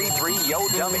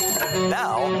 833-YO-DUMMY.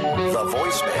 Now, the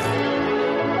voicemail.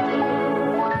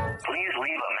 Please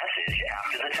leave a message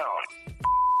after the tone.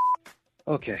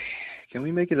 Okay, can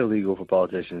we make it illegal for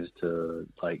politicians to,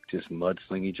 just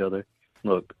mudsling each other?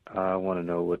 Look, I want to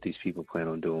know what these people plan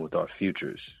on doing with our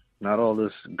futures. Not all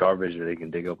this garbage that they can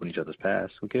dig up in each other's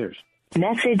past. Who cares?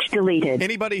 Message deleted.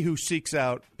 Anybody who seeks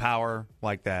out power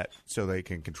like that so they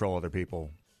can control other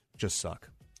people just suck.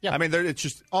 Yeah. I mean, it's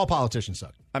just... All politicians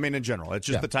suck. I mean, in general. It's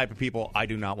just the type of people I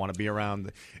do not want to be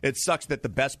around. It sucks that the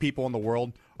best people in the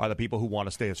world are the people who want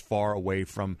to stay as far away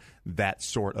from that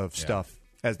sort of stuff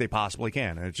as they possibly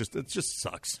can. And it just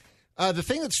sucks. The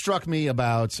thing that struck me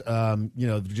about,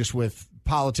 just with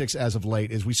politics as of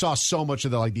late is we saw so much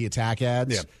of the attack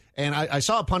ads. Yeah. And I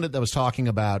saw a pundit that was talking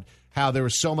about how there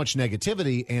was so much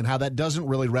negativity and how that doesn't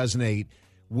really resonate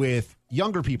with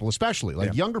younger people, especially.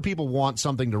 Younger people want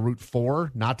something to root for,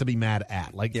 not to be mad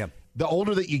at. The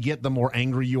older that you get, the more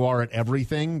angry you are at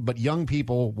everything. But young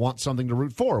people want something to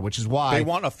root for, which is why they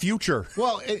want a future.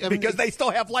 Well, because they still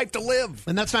have life to live.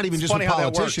 And that's not even just with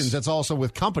politicians. That's also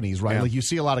with companies, right? Yeah. You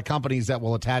see a lot of companies that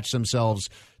will attach themselves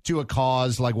to a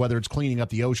cause, whether it's cleaning up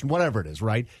the ocean, whatever it is,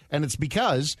 right? And it's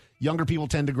because younger people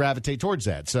tend to gravitate towards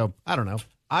that. So I don't know.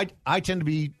 I tend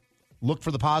to look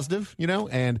for the positive,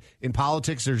 and in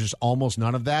politics, there's just almost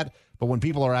none of that. But when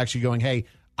people are actually going, hey,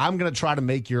 I'm going to try to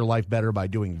make your life better by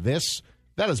doing this,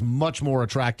 that is much more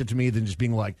attractive to me than just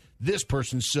being like, this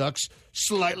person sucks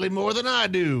slightly more than I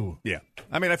do. Yeah.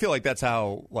 I mean, I feel like that's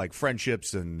how,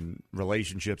 friendships and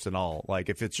relationships and all,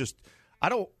 if it's just, I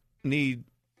don't need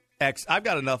I've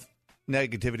got enough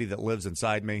negativity that lives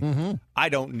inside me. Mm-hmm. I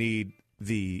don't need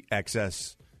the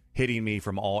excess hitting me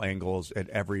from all angles at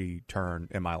every turn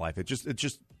in my life. It just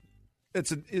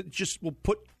will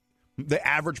put the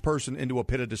average person into a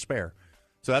pit of despair.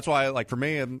 So that's why, for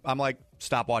me, I'm like,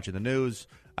 stop watching the news.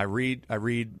 I read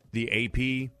the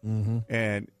AP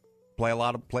and play a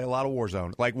lot of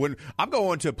Warzone. When I'm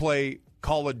going to play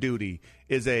Call of Duty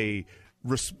is a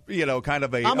kind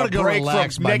of I'm a go break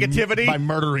from negativity by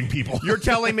murdering people. You're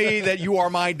telling me that you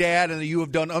are my dad and that you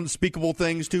have done unspeakable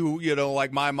things to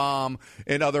my mom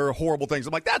and other horrible things.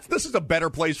 I'm like, this is a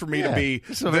better place for me to be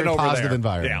It's a very than over positive there.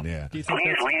 environment. Yeah. Do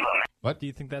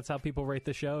you think that's how people rate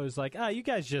the show? Is you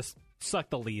guys just suck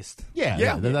the least.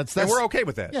 Yeah. That's and we're okay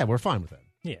with that. Yeah, we're fine with that.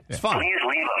 Yeah, it's fine. Please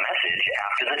leave a message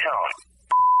after the tone.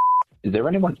 Is there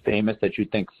anyone famous that you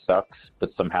think sucks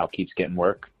but somehow keeps getting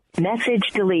work?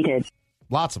 Message deleted.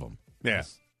 Lots of them. Yeah.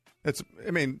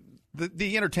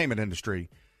 The entertainment industry,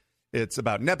 it's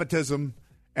about nepotism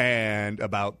and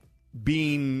about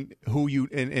being who you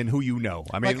and who you know.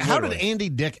 I mean, how did Andy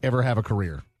Dick ever have a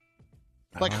career?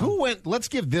 Who went, let's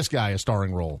give this guy a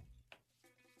starring role?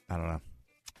 I don't know.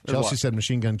 Chelsea said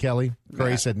Machine Gun Kelly.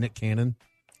 Gray said Nick Cannon.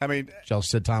 I mean, Chelsea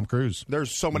said Tom Cruise.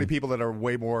 There's so many people that are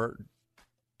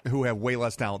who have way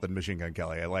less talent than Machine Gun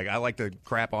Kelly. I like to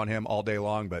crap on him all day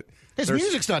long, but his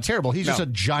music's not terrible. He's just a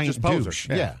giant douche.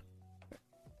 Yeah.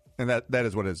 And that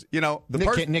is what it is.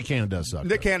 Nick Cannon does suck.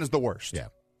 Nick Cannon's the worst. Yeah.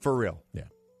 For real. Yeah.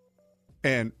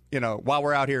 And, while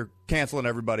we're out here canceling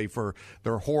everybody for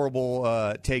their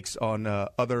horrible takes on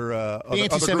other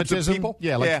anti-Semitism. Groups of people.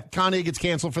 Yeah, Kanye gets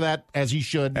canceled for that, as he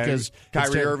should. Because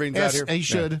Kyrie Irving's out here. He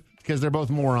should, because they're both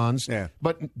morons. Yeah.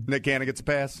 But Nick Cannon gets a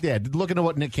pass. Yeah, look into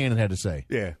what Nick Cannon had to say.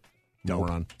 Yeah.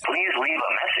 Moron. Please leave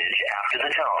a message after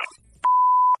the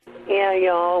tone. Yeah,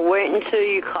 y'all, wait until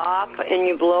you cough and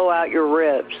you blow out your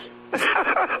ribs.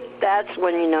 That's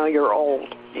when you know you're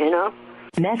old,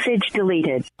 Message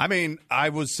deleted. I mean, I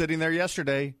was sitting there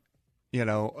yesterday,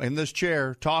 in this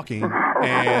chair talking,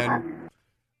 and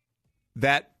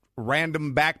that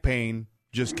random back pain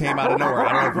just came out of nowhere.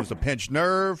 I don't know if it was a pinched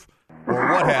nerve or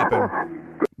what happened,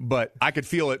 but I could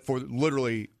feel it for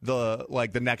literally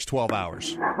the next 12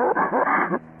 hours.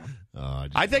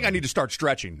 I think I need to start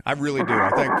stretching. I really do. I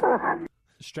think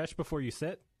stretch before you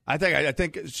sit. I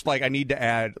think it's I need to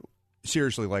add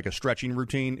seriously a stretching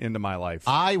routine into my life.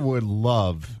 I would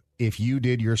love if you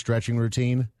did your stretching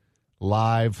routine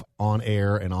live on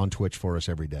air and on Twitch for us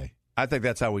every day. I think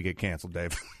that's how we get canceled,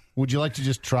 Dave. Would you like to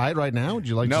just try it right now? Would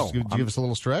you like to give us a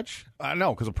little stretch?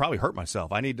 No, because I'll probably hurt myself.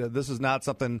 This is not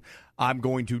something I'm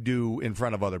going to do in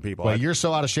front of other people. Well, you're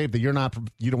so out of shape that you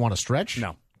don't want to stretch?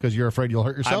 No. Because you're afraid you'll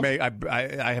hurt yourself?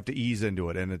 I have to ease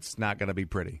into it, and it's not going to be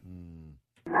pretty.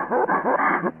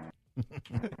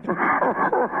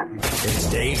 It's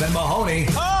Dave and Mahoney.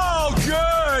 Oh,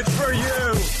 good for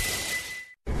you.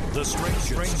 The The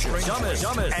strangest, dumbest,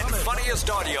 and funniest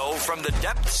audio from the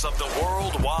depths of the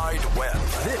World Wide Web.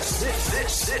 This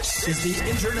is The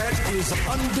Internet is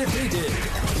Undefeated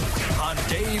on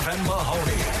Dave and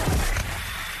Mahoney.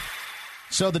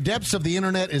 So the depths of the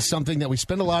internet is something that we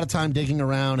spend a lot of time digging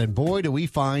around, and boy, do we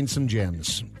find some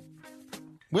gems.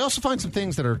 We also find some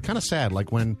things that are kind of sad,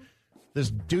 like when this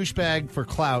douchebag for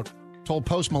clout told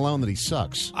Post Malone that he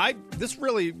sucks.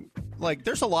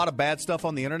 There's a lot of bad stuff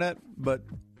on the internet, but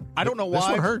I don't know why. This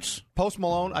one hurts. Post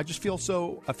Malone, I feel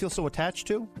so attached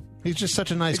to. He's just such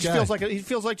a nice guy. He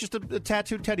feels like just a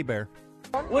tattooed teddy bear.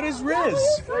 What is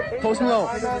Riz? Post Malone,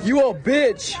 you a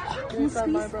bitch.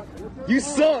 You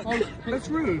suck. That's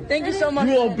rude. Thank you so much.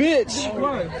 You a bitch.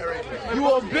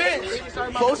 You a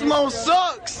bitch. Post Malone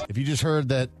sucks. If you just heard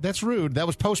that, that's rude. That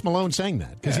was Post Malone saying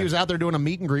that because he was out there doing a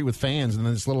meet and greet with fans, and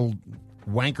then this little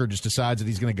wanker just decides that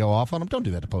he's going to go off on him. Don't do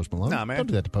that to Post Malone. Nah, man. Don't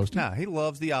do that to Post. Nah, he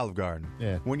loves the Olive Garden.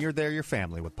 Yeah. When you're there, you're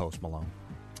family with Post Malone.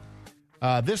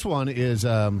 This one is...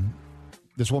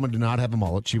 This woman did not have a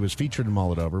mullet. She was featured in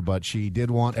Mullet Over, but she did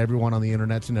want everyone on the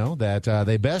internet to know that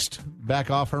they best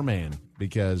back off her man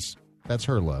because that's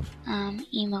her love.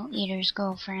 Emo Eater's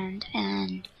girlfriend,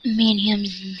 and me and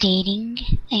him's dating,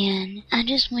 and I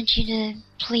just want you to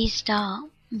please stop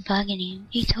bugging him.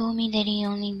 He told me that he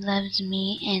only loves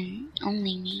me and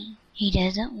only me. He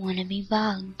doesn't want to be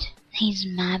bugged. He's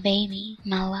my baby,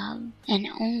 my love, and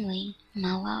only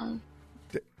my love.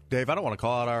 Dave, I don't want to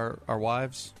call out our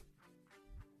wives,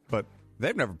 but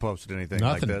they've never posted anything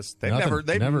like this. They've never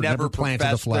planted the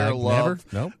professed flag. their love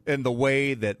Nope. in the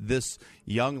way that this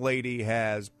young lady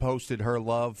has posted her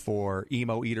love for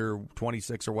Emo Eater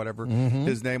 26 or whatever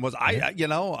his name was.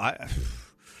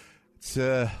 It's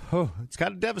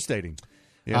kind of devastating.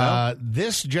 You know?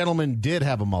 This gentleman did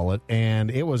have a mullet,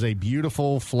 and it was a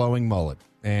beautiful flowing mullet.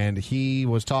 And he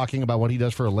was talking about what he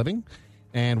does for a living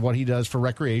and what he does for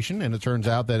recreation, and it turns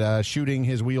out that shooting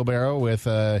his wheelbarrow with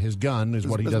his gun is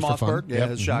what he does for fun. Yeah,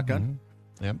 his shotgun.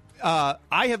 Yep.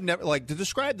 I have never, to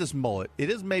describe this mullet, it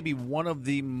is maybe one of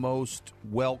the most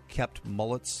well-kept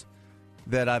mullets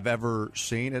that I've ever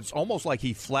seen. It's almost like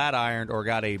he flat ironed or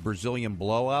got a Brazilian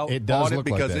blowout it does on it look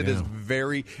because like that, it is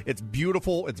it's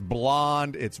beautiful, it's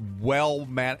blonde, it's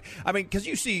because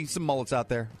you see some mullets out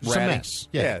there. Just ratty. a mess.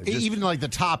 Yeah. Even like the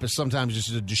top is sometimes just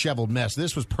a disheveled mess.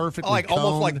 This was perfectly almost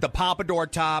toned. like the pompadour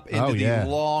top into the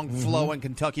long flowing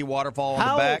Kentucky waterfall on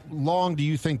the back. How long do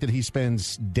you think that he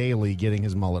spends daily getting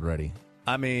his mullet ready?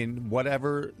 I mean,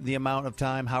 whatever the amount of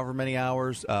time, however many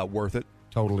hours, worth it.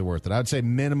 Totally worth it. I'd say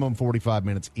minimum 45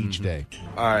 minutes each day.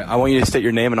 All right, I want you to state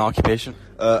your name and occupation.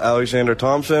 Alexander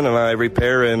Thompson, and I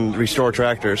repair and restore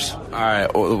tractors. All right,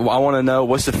 well, I want to know,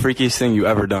 what's the freakiest thing you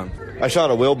ever done? I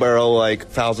shot a wheelbarrow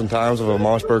 1,000 times of a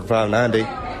Mossberg 590.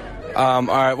 All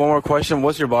right, one more question.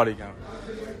 What's your body count?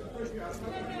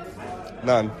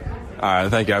 None. All right,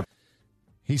 thank you.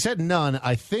 He said none.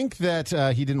 I think that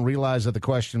he didn't realize that the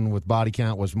question with body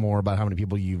count was more about how many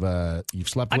people you've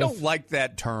slept with. I don't like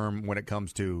that term when it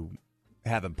comes to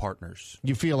having partners.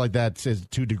 You feel like that is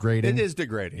too degrading? It is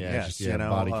degrading, yes. Just,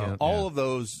 body count. All of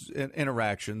those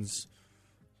interactions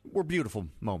were beautiful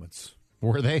moments.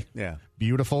 Were they? Yeah.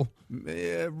 Beautiful? I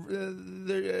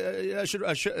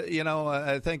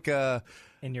think...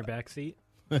 in your backseat?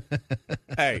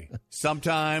 Hey,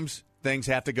 sometimes... things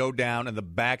have to go down in the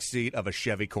back seat of a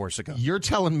Chevy Corsica. You're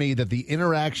telling me that the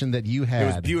interaction that you had... It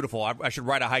was beautiful. I should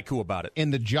write a haiku about it. In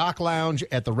the Jock Lounge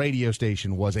at the radio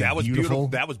station was beautiful.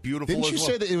 That was beautiful. Didn't you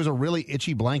say that it was a really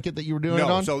itchy blanket that you were doing it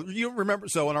on? So you remember...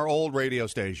 So in our old radio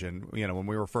station, when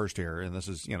we were first here, and this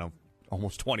is,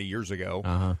 almost 20 years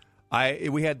ago...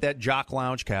 We had that Jock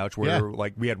Lounge couch where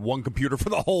we had one computer for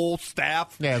the whole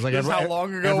staff. Yeah, it's like how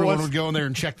long ago everyone would go in there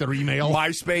and check their email.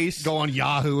 MySpace. Go on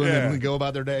Yahoo and then go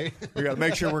about their day. We got to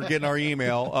make sure we're getting our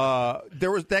email.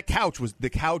 The couch was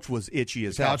itchy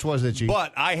as hell. The couch was itchy.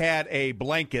 But I had a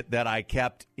blanket that I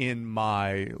kept in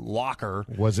my locker.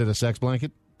 Was it a sex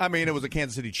blanket? I mean, it was a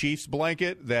Kansas City Chiefs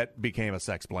blanket that became a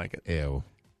sex blanket. Ew.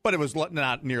 But it was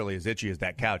not nearly as itchy as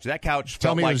that couch. That couch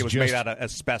felt like it was made out of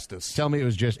asbestos. Tell me it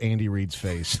was just Andy Reid's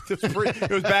face.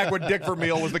 It was back when Dick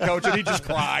Vermeil was the coach, and he just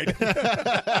cried.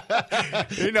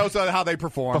 He knows how they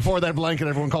perform. Before that blanket,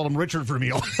 everyone called him Richard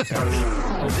Vermeil.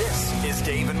 This is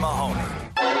Dave and Mahoney.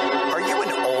 Are you an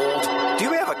old? Do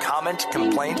you have a comment,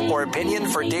 complaint, or opinion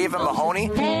for Dave and Mahoney?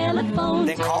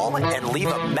 Then call and leave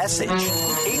a message.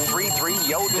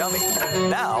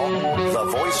 833-YO-DUMMY. Now, the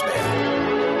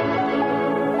voicemail.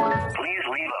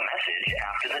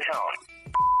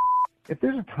 If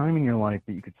there's a time in your life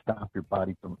that you could stop your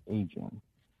body from aging,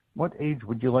 what age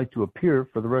would you like to appear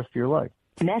for the rest of your life?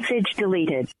 Message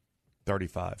deleted.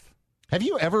 35. Have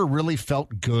you ever really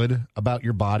felt good about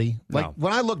your body? Like No.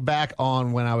 when I look back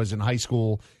on when I was in high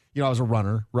school, I was a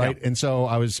runner, right? Yeah. And so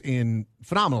I was in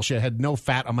phenomenal shape. I had no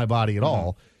fat on my body at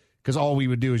all because all we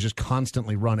would do is just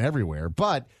constantly run everywhere.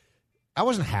 But I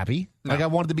wasn't happy. No. Like I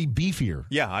wanted to be beefier.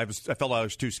 Yeah, I felt I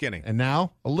was too skinny. And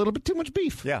now a little bit too much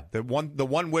beef. Yeah, the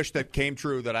one wish that came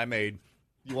true that I made.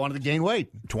 You wanted to gain weight.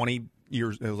 20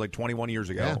 years. It was like 21 years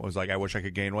ago. Yeah. It was like I wish I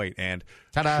could gain weight, and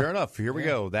Ta-da. sure enough, here we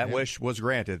go. That wish was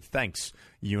granted. Thanks,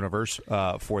 universe,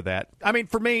 for that. I mean,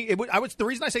 for me, the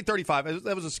reason I say 35.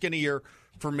 That was a skinny year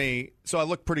for me, so I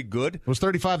looked pretty good. Was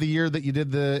 35 the year that you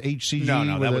did the HCG? No,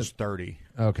 with that it? was 30.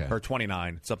 Okay. Or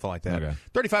 29, something like that. Okay.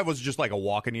 35 was just like a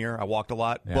walking year. I walked a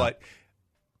lot, Yeah. but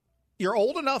you're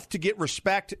old enough to get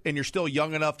respect, and you're still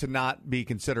young enough to not be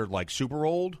considered like super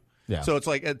old. Yeah. So it's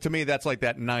like, to me, that's like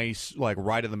that nice, like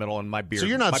right in the middle, and my beard. So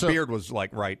you're not my so- beard was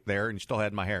like right there, and still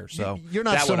had my hair. So You're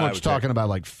not that so what I much would talking take. about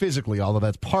like physically, although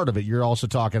that's part of it. You're also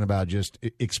talking about just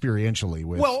experientially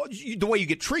with. Well, the way you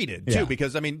get treated too, Yeah.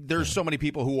 because I mean, there's so many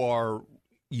people who are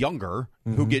younger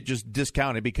who get just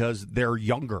discounted because they're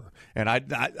younger, and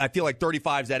I feel like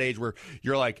 35 is that age where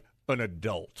you're like an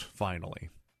adult finally.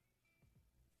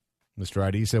 Mr.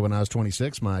 ID said when I was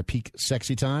 26, my peak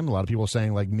sexy time. A lot of people are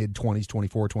saying like mid-20s,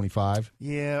 24, 25.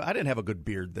 Yeah, I didn't have a good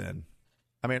beard then.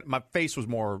 I mean, my face was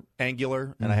more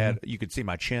angular, and you could see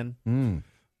my chin.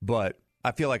 But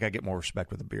I feel like I get more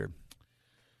respect with a beard.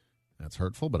 That's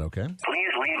hurtful, but okay. Please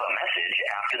leave a message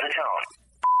after the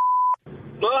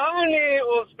tone. Mahoney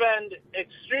will spend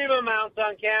extreme amounts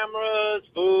on cameras,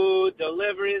 food,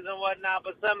 deliveries, and whatnot,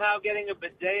 but somehow getting a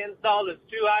bidet installed is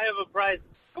too high of a price.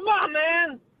 Come on,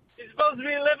 man! You're supposed to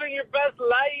be living your best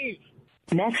life!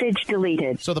 Message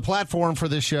deleted. So the platform for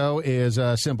this show is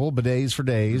simple, bidets for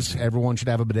days. Everyone should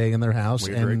have a bidet in their house.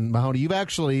 We agree. And Mahoney, you've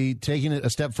actually taken it a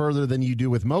step further than you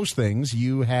do with most things.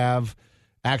 You have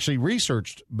actually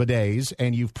researched bidets,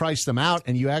 and you've priced them out,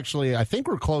 and you actually, I think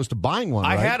we're close to buying one,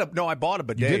 right? I bought a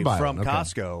You did bidet buy from one, okay.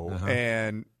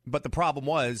 Costco, but the problem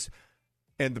was,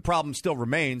 and the problem still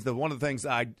remains, that one of the things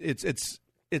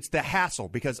it's the hassle,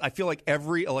 because I feel like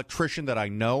every electrician that I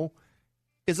know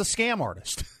is a scam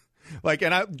artist.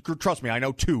 Trust me, I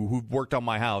know two who've worked on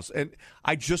my house, and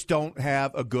I just don't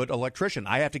have a good electrician.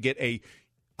 I have to get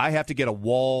a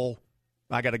wall.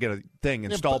 I got to get a thing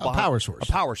installed. A power source.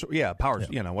 A power source. Yeah, power.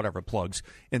 Yeah. Whatever, plugs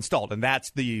installed, and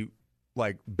that's the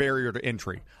barrier to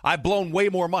entry. I've blown way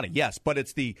more money, yes, but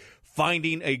it's the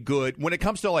finding a good. When it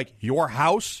comes to your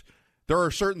house, there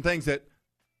are certain things that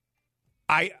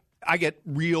I get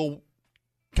real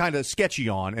kind of sketchy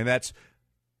on, and that's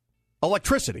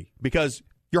electricity, because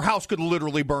your house could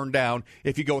literally burn down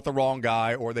if you go with the wrong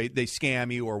guy, or they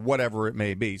scam you, or whatever it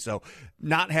may be. So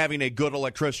not having a good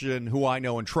electrician who I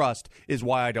know and trust is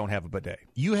why I don't have a bidet.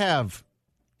 You have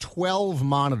 12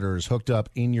 monitors hooked up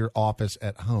in your office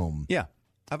at home. Yeah.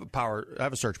 I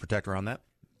have a surge protector on that.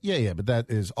 Yeah, but that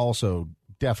is also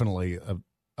definitely a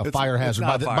fire It's hazard,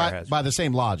 not a fire hazard. by the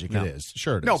same logic. No. It is.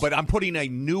 Sure it is. No, but I'm putting a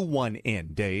new one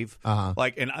in, Dave.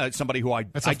 And somebody who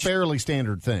That's a fairly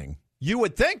standard thing. You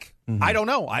would think. Mm-hmm. I don't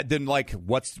know. I didn't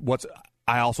what's.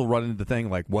 I also run into the thing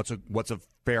what's a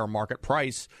fair market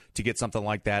price to get something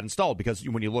like that installed, because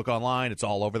when you look online, it's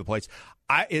all over the place.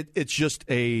 It's just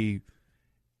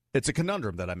it's a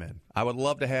conundrum that I'm in. I would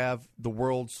love to have the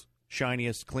world's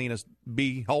shiniest, cleanest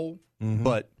bee hole,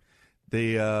 but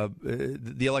the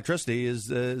electricity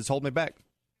is holding me back.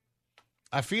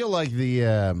 I feel like it'd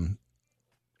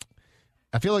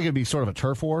be sort of a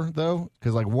turf war though,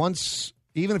 because once.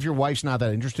 Even if your wife's not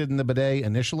that interested in the bidet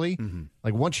initially,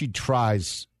 once she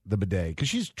tries the bidet, because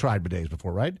she's tried bidets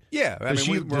before, right? Yeah. Does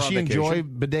she enjoy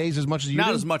bidets as much as you do?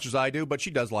 Not as much as I do, but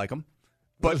she does like them.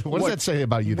 But what does that say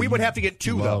about you? We would have to get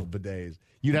two, though. Bidets.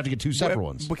 You'd have to get two separate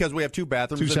ones. Because we have two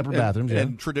bathrooms. Two separate bathrooms, yeah.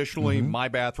 And traditionally, my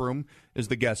bathroom is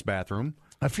the guest bathroom.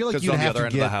 I feel like it's you'd on the have other to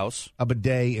end of get the house. a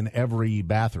bidet in every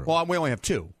bathroom. Well, we only have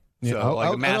two. Yeah. So,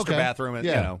 a master okay. bathroom, and,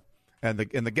 Yeah. and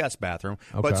the guest bathroom.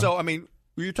 Okay. But so, I mean,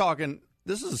 you're talking...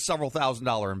 This is a several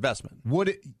 $1,000s investment. Would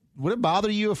it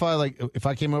bother you if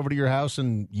I came over to your house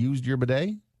and used your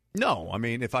bidet? No, I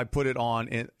mean, if I put it on,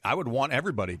 I would want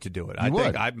everybody to do it. You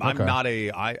would? I'm Okay. not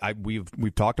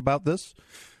we've talked about this.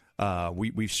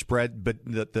 We've spread, but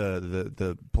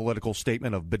the political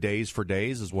statement of bidets for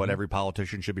days is what every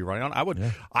politician should be running on.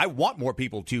 I want more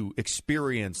people to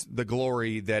experience the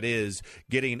glory that is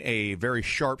getting a very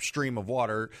sharp stream of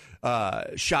water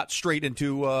shot straight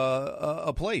into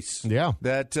a place. Yeah,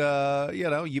 that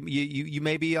you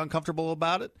may be uncomfortable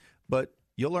about it, but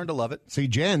you'll learn to love it. See,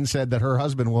 Jen said that her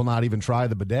husband will not even try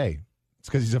the bidet. It's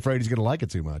because he's afraid he's going to like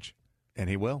it too much. And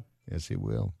he will. Yes, he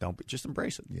will. Just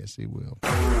embrace it. Yes, he will.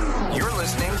 You're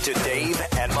listening to Dave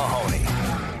and Mahoney.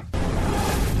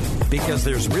 Because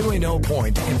there's really no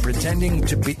point in pretending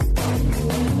to be...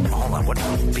 Hold on, what?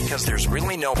 Because there's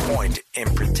really no point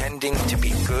in pretending to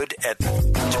be good at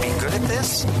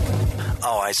this?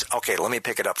 Oh, okay, let me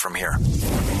pick it up from here.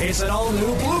 It's an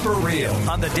all-new blooper reel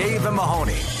on the Dave and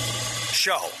Mahoney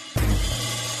Show.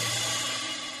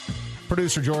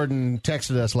 Producer Jordan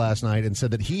texted us last night and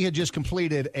said that he had just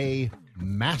completed a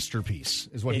masterpiece,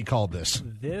 is what he called this.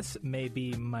 This may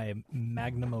be my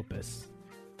magnum opus.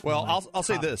 Well, I'll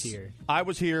say this. Tier. I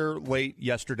was here late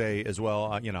yesterday as well.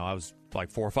 I was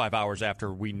like 4 or 5 hours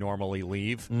after we normally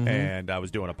leave, and I was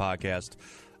doing a podcast,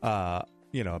 a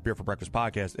Beer for Breakfast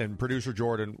podcast, and producer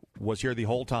Jordan was here the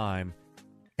whole time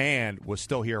and was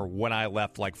still here when I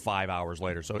left like 5 hours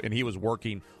later. And he was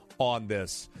working on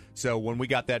this. So when we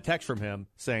got that text from him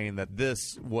saying that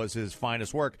this was his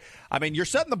finest work, I mean, you're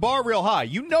setting the bar real high.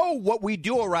 You know what we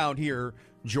do around here,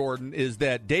 Jordan, is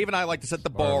that Dave and I like to set the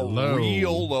bar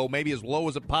real low, maybe as low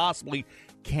as it possibly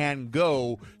can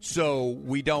go, so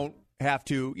we don't have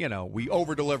to, we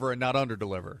over-deliver and not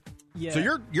under-deliver. Yeah.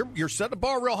 So you're setting the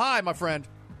bar real high, my friend.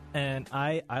 And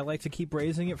I like to keep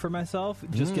raising it for myself.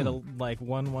 Just get a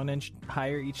 1 inch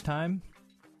higher each time.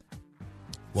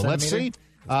 Well, let's see.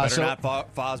 Better not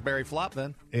Fosbury flop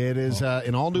then. It is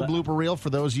an all-new blooper reel.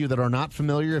 For those of you that are not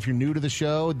familiar, if you're new to the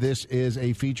show, this is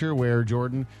a feature where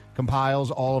Jordan compiles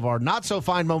all of our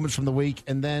not-so-fine moments from the week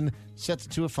and then sets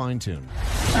it to a fine tune.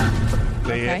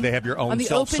 They have your own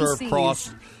self-serve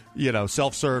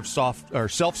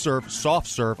self-serve soft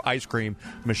serve ice cream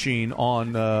machine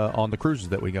on the cruises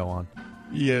that we go on.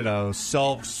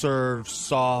 Self-serve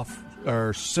soft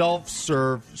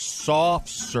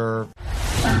serve.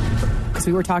 Because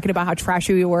we were talking about how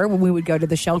trashy we were when we would go to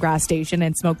the Shellgrass station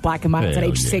and smoke Black and Miles at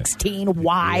age 16.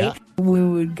 Why? Yeah. We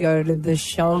would go to the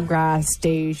Shellgrass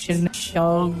station.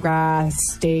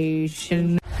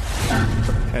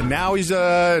 And now he's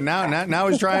now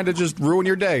he's trying to just ruin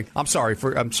your day. I'm sorry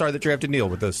that you have to deal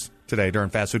with this today during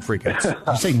Fast Food Freakouts. Did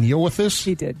you say deal with this?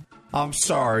 He did. I'm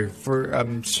sorry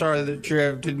that you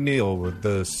have to deal with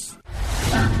this.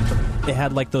 It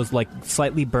had those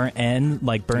slightly burnt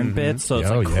bits, so it's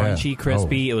crunchy,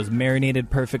 crispy. It was marinated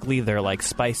perfectly. Their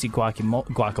spicy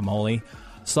guacamole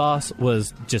sauce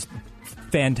was just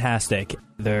fantastic.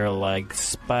 Their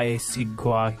spicy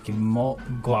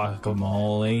guacamole.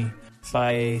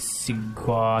 Spicy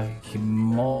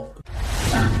guacamole.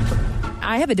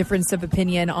 I have a difference of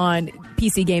opinion on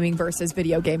PC gaming versus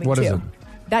video gaming What too. is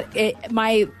it?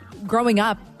 My growing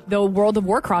up, the World of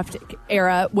Warcraft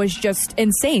era was just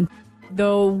insane.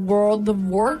 The World of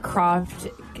Warcraft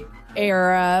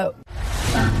era.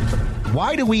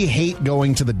 Why do we hate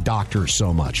going to the doctor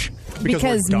so much?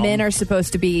 Because men are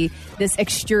supposed to be this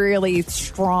exteriorly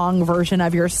strong version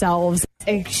of yourselves.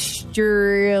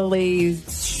 Exteriorly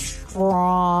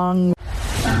strong.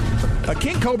 A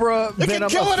king cobra venom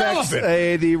affects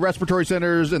the respiratory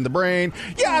centers in the brain.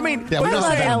 Yeah, I mean,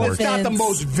 it's not the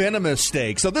most venomous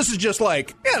steak. So this is just not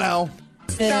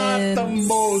the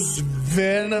most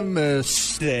venomous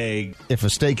steak. If a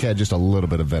steak had just a little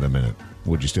bit of venom in it,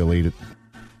 would you still eat it?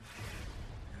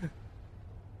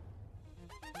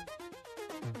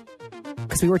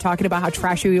 Because we were talking about how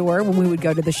trashy we were when we would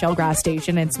go to the Shellgrass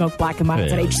station and smoke Black and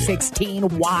Miles at age 16.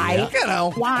 Why?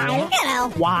 Why?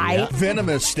 Why? Yeah.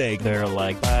 Venomous steak. They're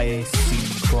spicy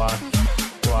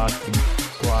guacamole.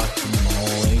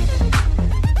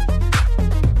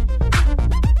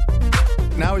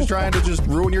 Now he's trying to just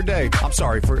ruin your day. I'm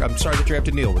sorry that you have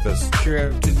to deal with this.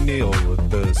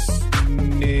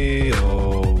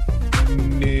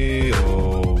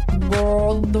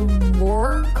 World of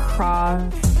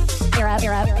Warcraft.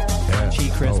 Crunchy,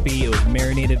 crispy. It was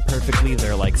marinated perfectly.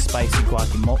 They're spicy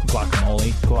guacamole.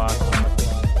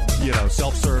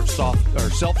 Self-serve, soft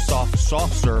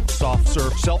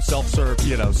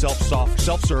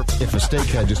serve. If a steak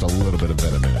had just a little bit of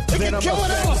venom in it. You can kill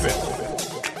an elephant.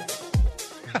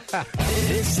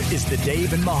 This is the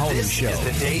Dave and Mahoney Show. This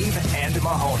is the Dave and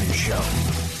Mahoney Show.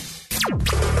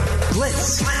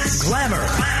 Glitz, glamour,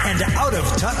 and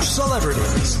out-of-touch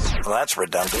celebrities. Well, that's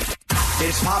redundant.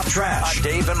 It's Pop Trash on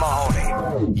Dave and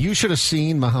Mahoney. You should have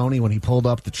seen Mahoney when he pulled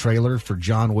up the trailer for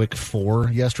John Wick 4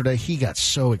 yesterday. He got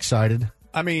so excited.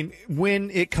 I mean,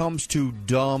 when it comes to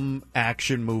dumb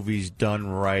action movies done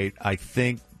right, I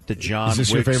think the John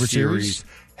Wick series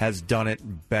has done it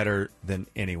better than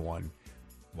anyone.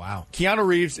 Wow. Keanu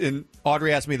Reeves, and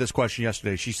Audrey asked me this question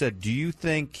yesterday. She said, do you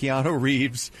think Keanu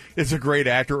Reeves is a great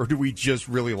actor, or do we just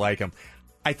really like him?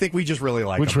 I think we just really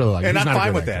like him. Really like him. And He's I'm not a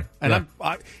fine good with actor. that.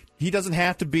 And he doesn't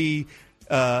have to be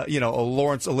a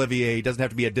Laurence Olivier. He doesn't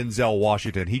have to be a Denzel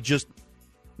Washington.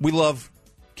 We love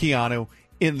Keanu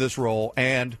in this role,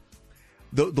 and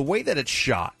the way that it's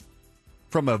shot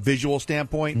from a visual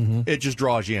standpoint, it just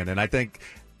draws you in. And I think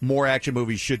more action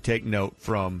movies should take note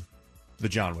from the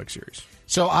John Wick series.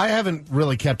 So I haven't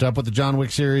really kept up with the John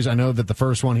Wick series. I know that the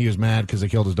first one he was mad because they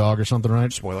killed his dog or something,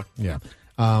 right? Spoiler. Yeah.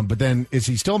 But then is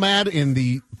he still mad in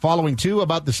the following two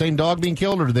about the same dog being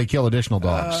killed, or did they kill additional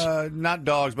dogs? Not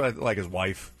dogs, but like his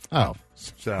wife. Oh.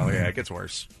 So, yeah, it gets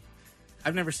worse.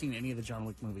 I've never seen any of the John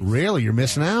Wick movies. Really? You're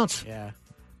missing out? Yeah.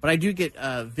 But I do get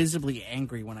visibly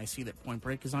angry when I see that Point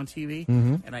Break is on TV,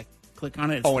 and I click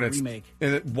on it. It's a remake.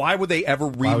 Why would they ever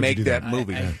remake that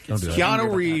movie? Don't do that.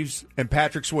 Keanu Reeves and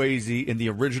Patrick Swayze in the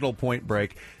original Point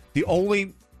Break. The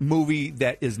only movie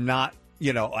that is not,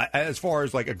 as far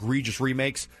as like egregious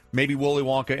remakes, maybe Willy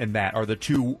Wonka and that are the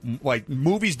two, like,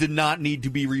 movies did not need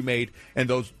to be remade, and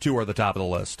those two are the top of the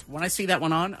list. When I see that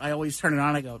one on, I always turn it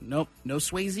on. I go, nope, no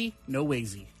Swayze, no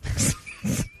Wazy.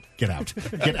 Get out.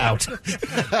 Get out.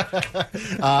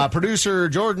 Producer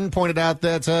Jordan pointed out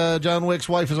that John Wick's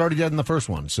wife is already dead in the first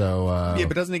one. So yeah,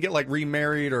 but doesn't he get like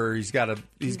remarried, or he's got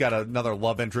another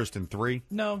love interest in 3?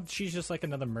 No, she's just like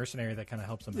another mercenary that kind of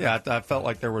helps him. Yeah, I felt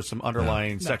like there was some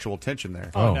underlying sexual tension there.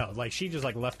 Oh, no, like she just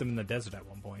like left him in the desert at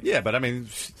one point. Yeah, but I mean,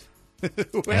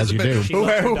 as you do. You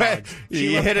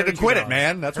hit it and quit it,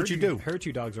 man. That's what you do. Her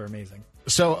 2 dogs are amazing.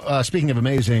 So, speaking of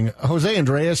amazing, Jose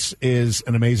Andres is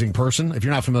an amazing person. If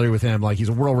you're not familiar with him, like, he's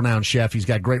a world-renowned chef. He's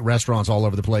got great restaurants all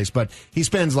over the place, but he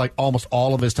spends like almost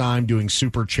all of his time doing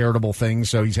super charitable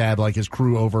things. So he's had like his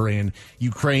crew over in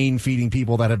Ukraine feeding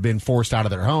people that have been forced out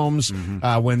of their homes.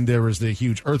 When there was the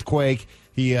huge earthquake,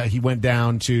 he went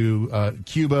down to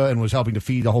Cuba and was helping to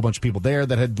feed a whole bunch of people there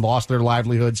that had lost their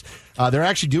livelihoods. They're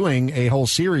actually doing a whole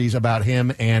series about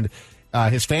him and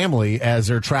his family as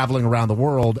they're traveling around the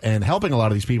world and helping a lot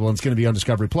of these people, and it's going to be on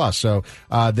Discovery Plus. So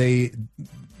they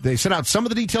sent out some of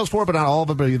the details for it, but not all of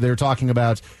it. But they're talking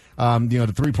about the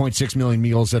 3.6 million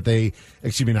meals that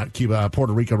not Cuba,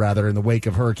 Puerto Rico rather, in the wake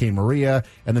of Hurricane Maria,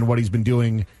 and then what he's been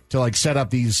doing to like set up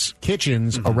these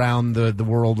kitchens around the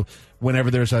world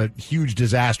whenever there's a huge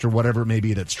disaster, whatever it may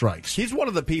be that strikes. He's one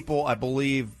of the people, I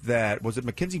believe, that was it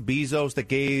Mackenzie Bezos that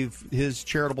gave his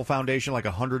charitable foundation like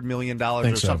 $100 million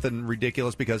or something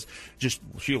ridiculous because just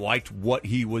she liked what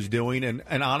he was doing.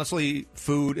 And honestly,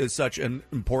 food is such an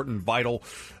important, vital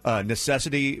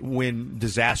necessity when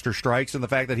disaster strikes. And the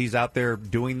fact that he's out there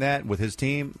doing that with his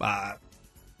team,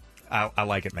 I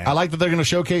like it, man. I like that they're going to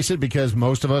showcase it because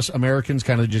most of us Americans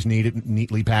kind of just need it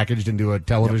neatly packaged into a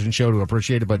television show to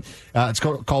appreciate it. But it's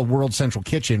called World Central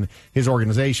Kitchen, his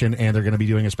organization, and they're going to be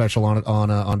doing a special on it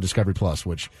on Discovery Plus,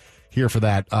 which here for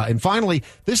that. And finally,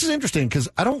 this is interesting because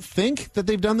I don't think that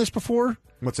they've done this before.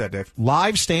 What's that, Dave?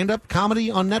 Live stand-up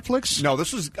comedy on Netflix? No,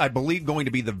 this is, I believe, going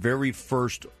to be the very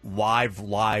first live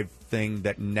thing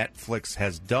that Netflix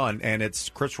has done, and it's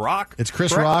Chris Rock. It's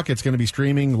Chris Rock. It's going to be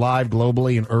streaming live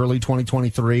globally in early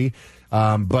 2023.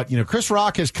 But, Chris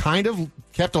Rock has kind of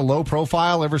kept a low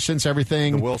profile ever since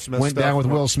everything went down with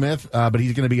Will Smith, but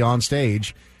he's going to be on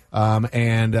stage.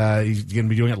 And he's going to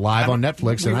be doing it live on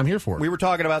Netflix, and I'm here for it. We were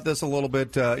talking about this a little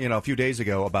bit, a few days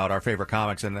ago about our favorite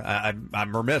comics, and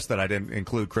I'm remiss that I didn't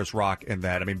include Chris Rock in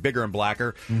that. I mean, Bigger and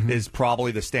Blacker is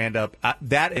probably the stand-up.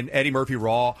 That and Eddie Murphy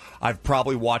Raw, I've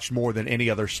probably watched more than any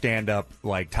other stand-up,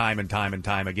 like time and time and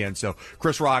time again. So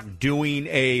Chris Rock doing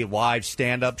a live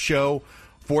stand-up show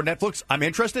for Netflix, I'm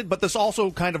interested, but this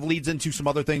also kind of leads into some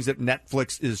other things that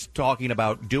Netflix is talking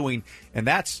about doing, and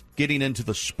that's getting into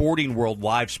the sporting world,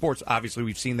 live sports. Obviously,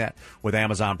 we've seen that with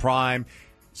Amazon Prime.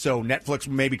 So Netflix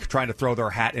may be trying to throw their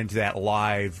hat into that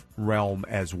live realm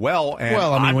as well.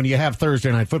 And when you have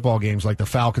Thursday night football games like the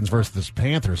Falcons versus the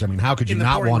Panthers, I mean, how could you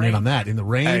not want in on that? In the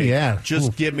rain, hey,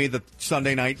 just give me the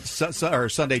Sunday night or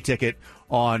Sunday ticket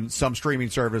on some streaming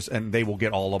service, and they will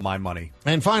get all of my money.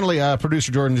 And finally,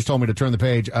 producer Jordan just told me to turn the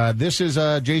page. This is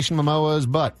Jason Momoa's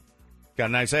butt. Got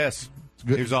a nice ass.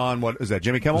 He was on, what is that,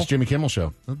 Jimmy Kimmel? It's Jimmy Kimmel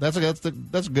show. That's a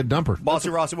good dumper. Bossy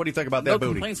Rossi, what do you think about that booty?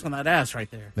 No complaints on that ass right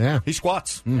there. Yeah. He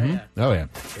squats. Mm-hmm. Yeah. Oh, yeah.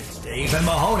 It's Dave and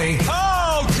Mahoney.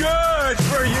 Oh, good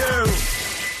for you.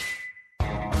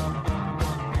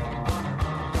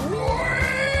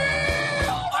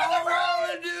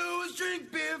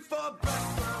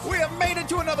 We have made it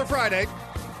to another Friday.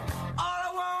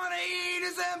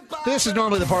 This is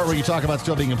normally the part where you talk about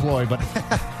still being employed, but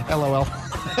LOL.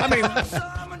 I mean,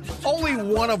 only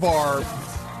one of our,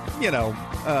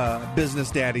 business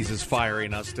daddies is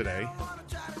firing us today.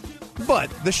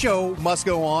 But the show must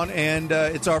go on, and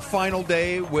it's our final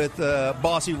day with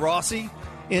Bossy Rossi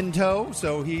in tow,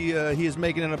 so he is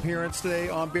making an appearance today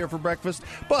on Beer for Breakfast.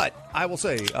 But I will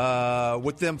say,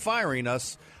 with them firing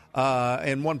us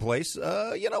in one place,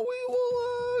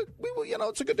 we will,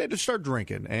 it's a good day to start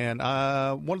drinking. And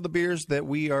one of the beers that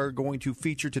we are going to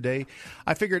feature today,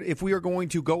 I figured if we are going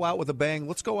to go out with a bang,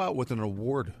 let's go out with an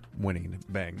award-winning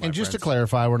bang. And just to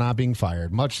clarify, we're not being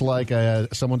fired. Much like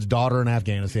someone's daughter in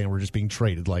Afghanistan, we're just being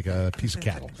traded like a piece of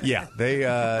cattle. Yeah,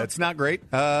 it's not great,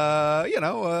 to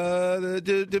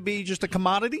be just a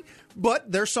commodity.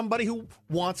 But there's somebody who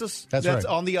wants us. That's right.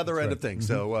 On the other end of right. things.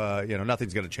 So,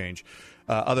 nothing's going to change.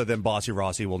 Other than Bossy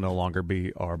Rossi will no longer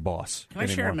be our boss. Can I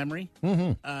share a memory?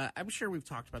 Mm-hmm. I'm sure we've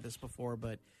talked about this before,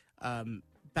 but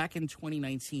back in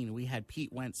 2019, we had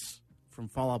Pete Wentz from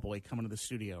Fall Out Boy coming to the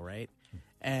studio, right?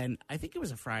 And I think it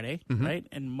was a Friday, right?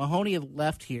 And Mahoney had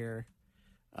left here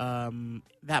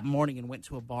that morning and went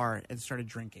to a bar and started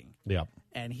drinking. Yeah.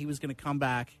 And he was going to come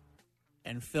back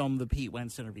and film the Pete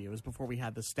Wentz interview. It was before we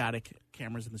had the static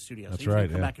cameras in the studio. That's so he was right, going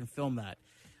to come yeah. back and film that.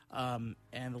 And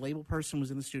the label person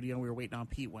was in the studio, and we were waiting on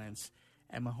Pete Wentz,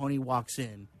 and Mahoney walks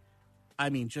in.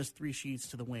 I mean, just 3 sheets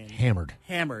to the wind.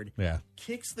 Hammered. Yeah.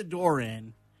 Kicks the door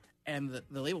in, and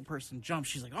the label person jumps.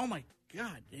 She's like, oh, my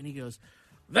God. And he goes,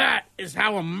 that is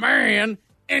how a man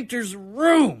enters a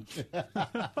room.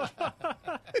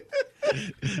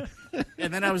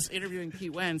 And then I was interviewing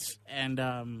Pete Wentz,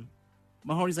 and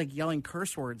Mahoney's like yelling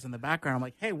curse words in the background. I'm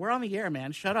like, hey, we're on the air,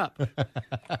 man. Shut up.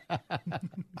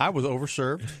 I was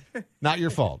overserved. Not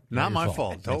your fault. Not my your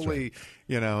fault. That's Totally.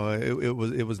 right.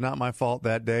 It was not my fault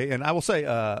that day. And I will say,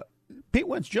 Pete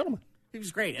Wentz, gentlemen. He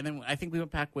was great. And then I think we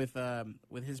went back with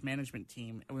his management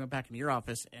team, and we went back into your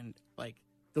office, and like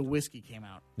the whiskey came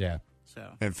out. Yeah. So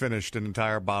and finished an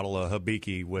entire bottle of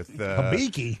Hibiki with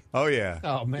Hibiki. Oh yeah.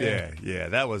 Oh man. Yeah.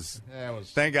 That was.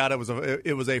 Thank God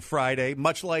it was a Friday,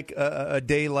 much like a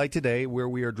day like today where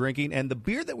we are drinking, and the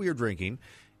beer that we are drinking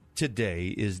today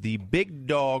is the Big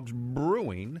Dogs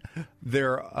Brewing.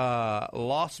 Their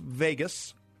Las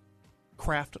Vegas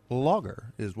Craft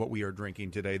Lager is what we are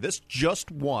drinking today. This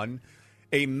just won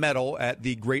a medal at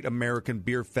the Great American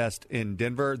Beer Fest in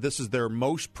Denver. This is their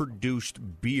most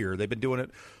produced beer. They've been doing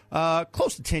it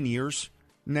close to 10 years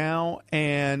now,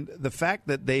 and the fact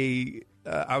that they,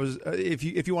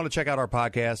 if you want to check out our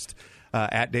podcast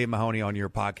at Dave Mahoney on your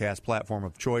podcast platform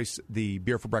of choice, the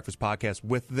Beer for Breakfast podcast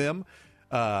with them,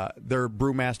 their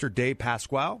brewmaster Dave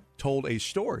Pasquale told a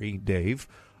story, Dave,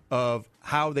 of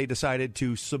how they decided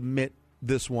to submit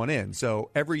this one in.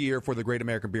 So every year for the Great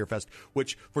American Beer Fest,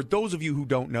 which for those of you who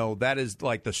don't know, that is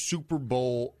like the Super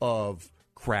Bowl of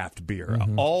craft beer.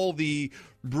 Mm-hmm. All the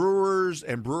brewers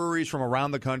and breweries from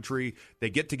around the country, they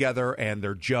get together and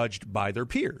they're judged by their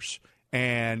peers.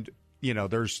 And,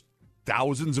 there's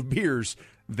thousands of beers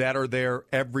that are there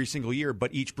every single year,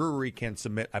 but each brewery can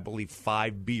submit, I believe,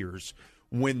 5 beers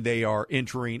when they are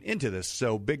entering into this.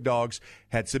 So Big Dogs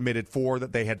had submitted 4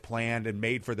 that they had planned and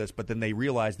made for this, but then they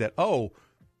realized that,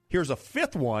 here's a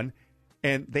 5th one,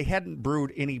 and they hadn't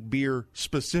brewed any beer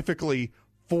specifically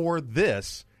for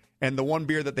this. And the one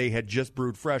beer that they had just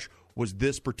brewed fresh was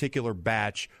this particular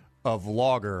batch of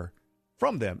lager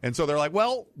from them. And so they're like,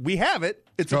 well, we have it.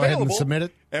 It's available. Go ahead and submit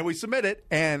it. And we submit it,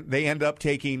 and they end up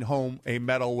taking home a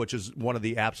medal, which is one of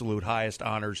the absolute highest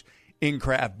honors in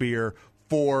craft beer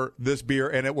for this beer,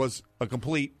 and it was a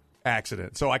complete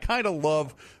accident. So I kind of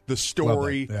love the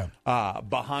story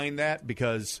behind that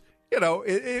because,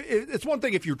 it's one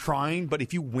thing if you're trying, but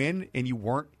if you win and you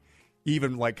weren't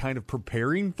even like kind of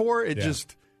preparing for it,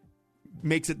 just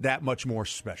makes it that much more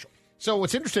special. So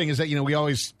what's interesting is that, we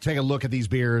always take a look at these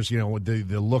beers,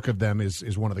 the look of them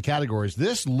is one of the categories.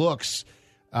 This looks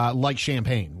like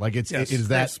champagne. Like it is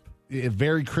that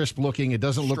very crisp looking. It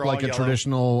doesn't look like a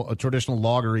traditional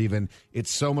lager even.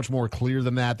 It's so much more clear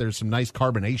than that. There's some nice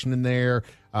carbonation in there.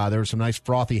 There's some nice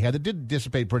frothy head. It did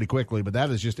dissipate pretty quickly, but that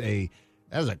is a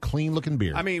clean looking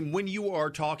beer. I mean, when you are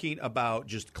talking about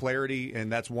just clarity, and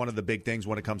that's one of the big things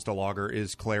when it comes to lager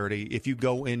is clarity. If you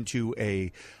go into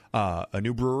a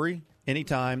new brewery,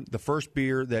 anytime, the first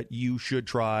beer that you should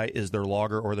try is their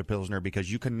lager or their Pilsner, because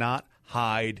you cannot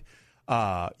hide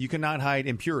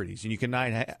impurities, and you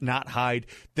cannot hide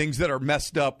things that are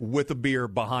messed up with a beer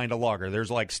behind a lager.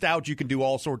 There's like stouts, you can do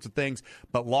all sorts of things,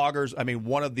 but lagers, I mean,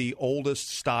 one of the oldest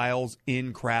styles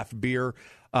in craft beer,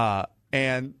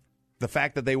 and the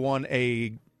fact that they won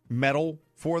a medal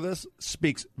for this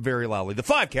speaks very loudly. The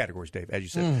 5 categories, Dave, as you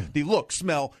said, the look,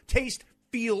 smell, taste,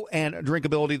 feel, and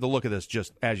drinkability. The look of this,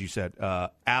 just as you said,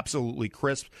 absolutely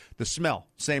crisp. The smell,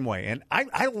 same way. And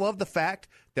I love the fact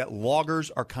that lagers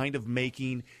are kind of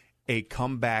making a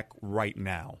comeback right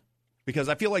now. Because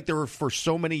I feel like there were, for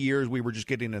so many years, we were just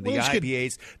getting into the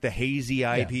IPAs, the hazy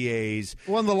IPAs.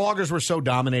 Well, and the lagers were so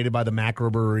dominated by the macro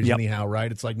breweries anyhow, right?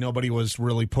 It's like nobody was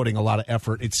really putting a lot of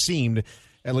effort. It seemed,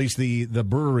 at least the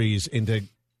breweries, into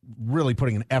really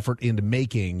putting an effort into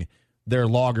making their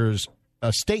lagers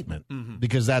a statement,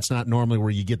 because that's not normally where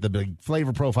you get the big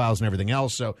flavor profiles and everything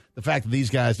else. So the fact that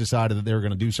these guys decided that they were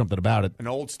going to do something about it, an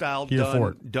old style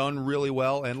done really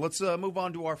well. And let's move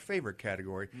on to our favorite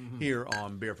category here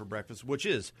on Beer for Breakfast, which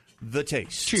is the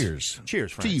taste. Cheers.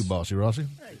 Cheers, friends. To you, Bossy Rossi.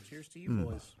 Hey, cheers to you,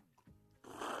 boys.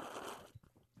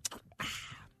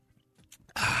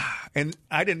 And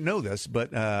I didn't know this, but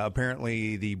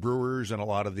apparently the brewers and a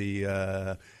lot of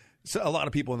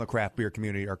people in the craft beer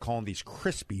community are calling these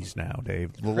Crispies now,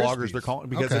 Dave. The lagers they're calling,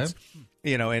 because it's,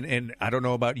 and I don't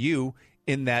know about you,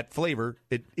 in that flavor,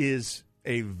 it is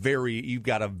you've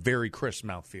got a very crisp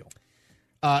mouthfeel.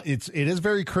 It is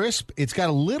very crisp. It's got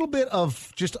a little bit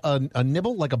of just a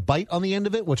nibble, like a bite on the end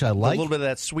of it, which I like. A little bit of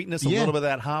that sweetness, a little bit of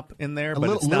that hop in there, but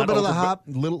it's little not bit of the hop,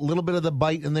 little bit of the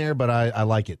bite in there, but I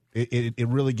like it. It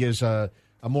really gives a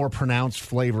more pronounced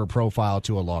flavor profile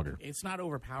to a lager. It's not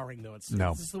overpowering, though. It's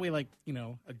just the way, a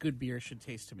good beer should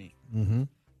taste to me. Mm-hmm.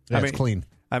 It's clean.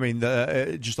 I mean,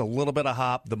 just a little bit of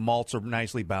hop. The malts are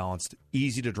nicely balanced,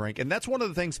 easy to drink. And that's one of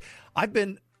the things. I've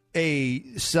been a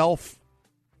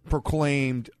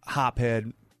self-proclaimed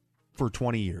hophead for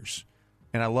 20 years.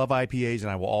 And I love IPAs, and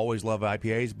I will always love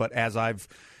IPAs. But as I've,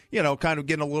 kind of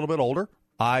getting a little bit older,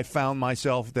 I found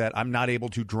myself that I'm not able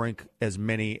to drink as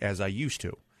many as I used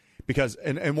to. Because,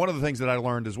 and one of the things that I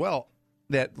learned as well,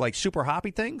 that like super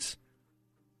hoppy things,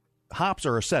 hops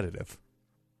are a sedative.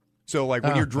 So like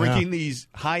when you're drinking these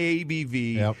high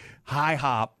ABV, high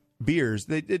hop beers,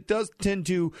 it does tend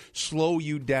to slow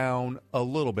you down a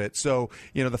little bit. So,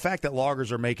 the fact that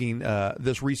lagers are making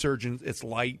this resurgence, it's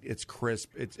light, it's crisp,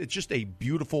 it's just a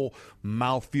beautiful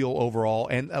mouthfeel overall,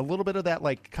 and a little bit of that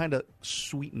like kind of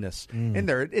sweetness in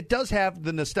there. It does have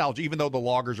the nostalgia, even though the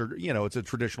lagers are, it's a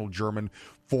traditional German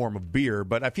form of beer.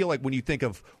 But I feel like when you think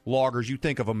of lagers, you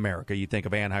think of America. You think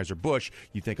of Anheuser-Busch,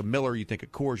 you think of Miller, you think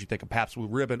of Coors, you think of Pabst Blue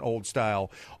Ribbon, Old Style,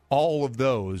 all of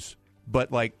those.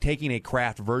 But like taking a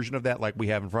craft version of that, like we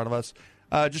have in front of us,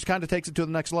 just kind of takes it to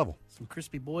the next level. Some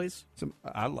crispy boys.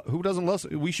 Who doesn't love?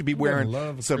 We should be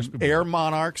wearing some Air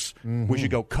Monarchs. We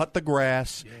should go cut the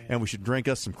grass, and we should drink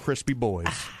us some crispy boys.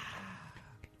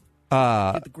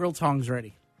 Get the grill tongs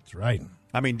ready. That's right.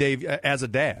 I mean, Dave, as a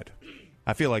dad,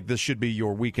 I feel like this should be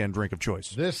your weekend drink of choice.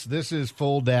 This is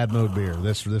full dad mode beer.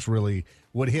 This really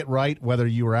would hit right whether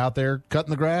you were out there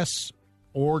cutting the grass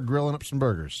or grilling up some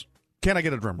burgers. Can I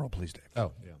get a drum roll, please, Dave?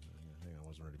 Oh, yeah. Hang on, I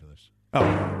wasn't ready for this.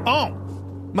 Oh.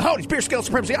 Mahoney's Beer Scale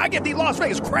Supremacy. I give the Las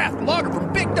Vegas Craft Lager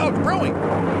from Big Dog Brewing. A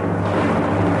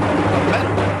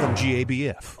medal from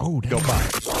GABF. Oh, go buy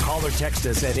it. Call or text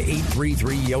us at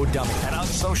 833-YO-DUMMY. And on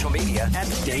social media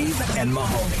at Dave and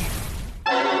Mahoney.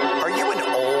 Are you an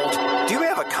old? Do you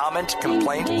have a comment,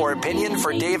 complaint, or opinion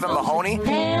for Dave and Mahoney?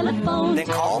 Then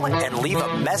call and leave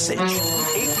a message.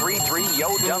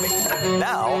 833-YO-DUMMY.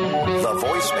 Now, the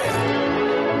voicemail.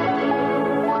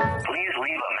 Please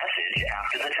leave a message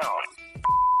after the tone.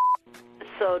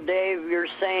 So, Dave, you're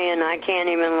saying I can't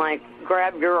even,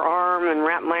 grab your arm and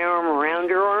wrap my arm around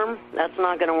your arm? That's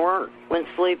not going to work when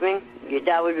sleeping?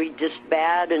 That would be just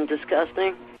bad and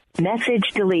disgusting?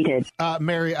 Message deleted.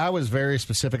 Mary, I was very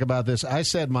specific about this. I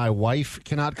said my wife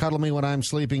cannot cuddle me when I'm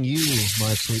sleeping. You,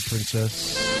 my sweet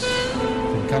princess,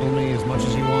 can cuddle me as much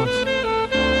as you want.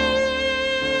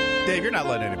 Dave, you're not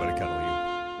letting anybody cuddle you.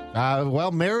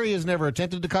 Well, Mary has never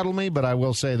attempted to cuddle me, but I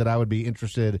will say that I would be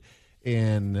interested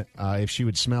in if she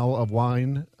would smell of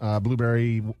wine,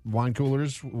 blueberry wine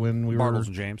coolers when we Bartles were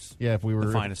and James. Yeah, if we were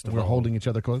the finest of we're all. holding each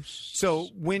other close. So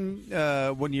when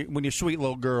your sweet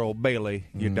little girl Bailey,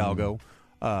 your doggo,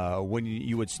 when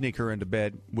you would sneak her into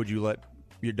bed, would you let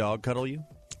your dog cuddle you?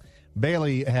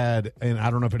 Bailey had, and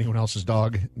I don't know if anyone else's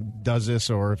dog does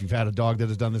this or if you've had a dog that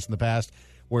has done this in the past,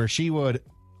 where she would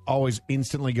always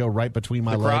instantly go right between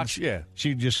my legs. Yeah.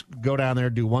 She'd just go down there,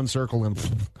 do one circle, and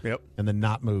and then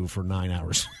not move for 9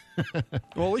 hours.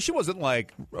 Well, at least she wasn't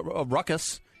like a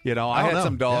ruckus. I had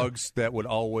some dogs that would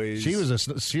always. She was a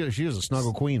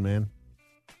snuggle queen, man.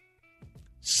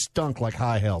 Stunk like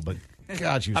high hell, but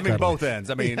God, she was. I mean, cuddly. both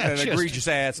ends. I mean, an egregious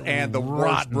ass and the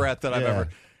worst breath that I've ever.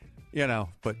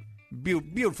 But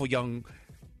beautiful young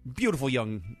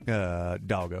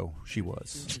doggo she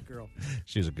was. Good girl.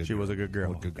 She was a good. She was a good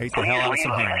girl. Good girl. Ate the hell out of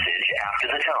some ham. After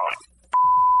the tone.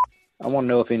 I want to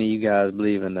know if any of you guys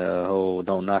believe in the whole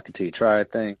 "don't knock it till you try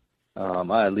it" thing.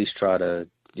 I at least try to,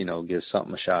 give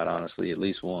something a shot. Honestly, at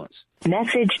least once.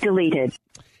 Message deleted.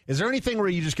 Is there anything where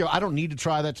you just go, I don't need to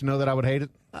try that to know that I would hate it?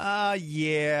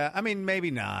 Yeah. I mean, maybe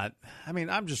not. I mean,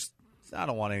 I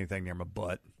don't want anything near my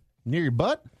butt. Near your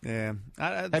butt? Yeah.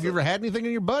 Have you ever had anything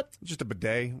in your butt? Just a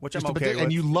bidet, which Just I'm a okay bidet, with.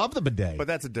 and you love the bidet. But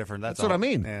that's different. That's what all. I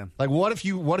mean. Yeah. Like, what if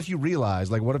you realize,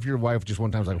 like, what if your wife just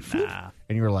one time was like,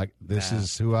 and you were like, this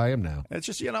is who I am now? It's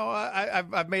just,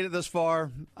 I've made it this far.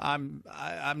 I'm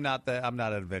not an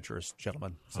adventurous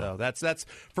gentleman. So that's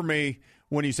for me.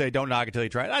 When you say don't knock it till you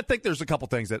try it, I think there's a couple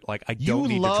things that like I don't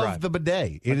need to try. You love the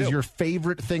bidet. It is your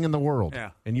favorite thing in the world. Yeah.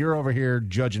 And you're over here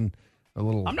judging a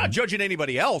little. I'm not judging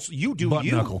anybody else. You do butt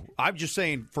you. knuckle. I'm just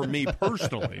saying for me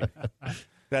personally,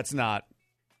 that's not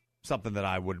something that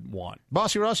I would want.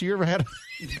 Bossy Ross, you ever had?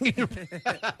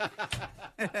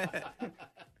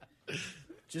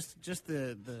 just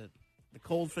the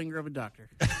cold finger of a doctor.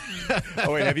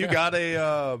 Oh wait, have you got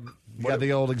a? You got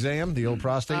the old exam, the old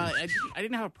prostate? I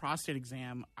didn't have a prostate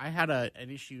exam. I had an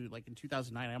issue like in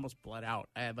 2009. I almost bled out.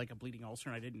 I had like a bleeding ulcer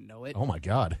and I didn't know it. Oh my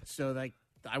God. So like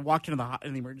I walked into the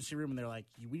emergency room and they're like,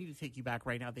 "We need to take you back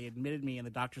right now." They admitted me and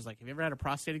the doctor's like, "Have you ever had a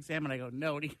prostate exam?" And I go,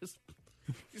 "No." And he just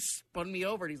spun me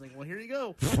over and he's like, "Well, here you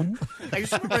go." I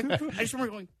just remember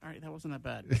going, "All right, that wasn't that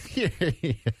bad."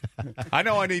 I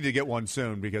know I need to get one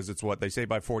soon because it's what they say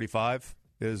by 45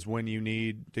 is when you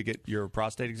need to get your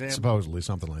prostate exam. Supposedly,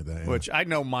 something like that. Yeah. Which I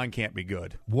know mine can't be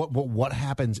good. What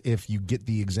happens if you get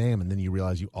the exam and then you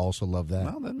realize you also love that?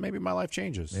 Well, then maybe my life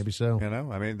changes. Maybe so.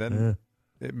 I mean, then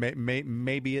it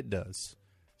maybe it does.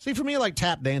 See, for me, like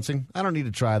tap dancing, I don't need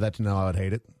to try that to know I would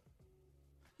hate it.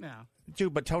 No.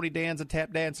 Dude, but Tony Danza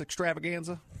tap dance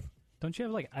extravaganza? Don't you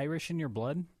have like Irish in your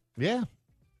blood? Yeah.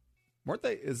 Weren't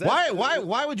they? Is that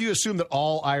why would you assume that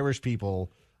all Irish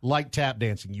people like tap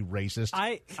dancing, you racist?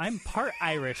 I'm part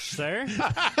Irish, sir.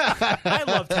 I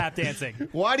love tap dancing.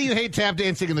 Why do you hate tap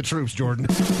dancing in the troops, Jordan?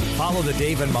 Follow the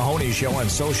Dave and Mahoney Show on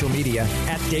social media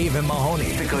at Dave and Mahoney.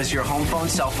 It goes to your home phone,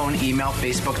 cell phone, email,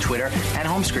 Facebook, Twitter, and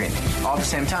home screen all at the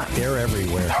same time. They're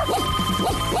everywhere.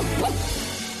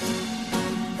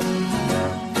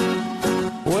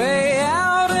 Way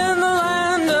out in the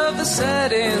land of the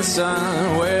setting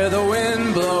sun, where the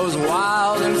wind blows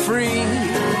wild and free,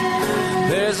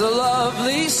 there's a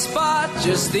lovely spot,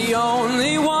 just the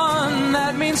only one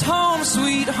that means home,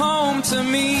 sweet home to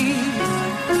me.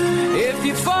 If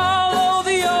you follow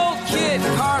the old Kit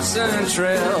Carson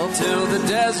trail till the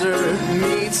desert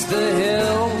meets the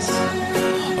hills,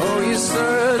 oh, you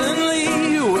certainly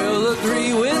will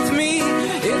agree with me,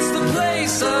 it's the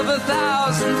place of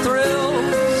 1,000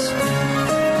 thrills.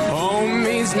 Home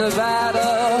means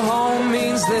Nevada, home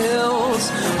means the hills,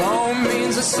 home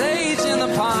means the sage and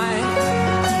the pine,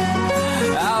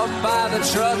 out by the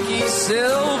Truckee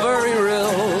silvery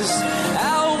rills,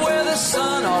 out where the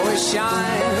sun always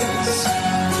shines.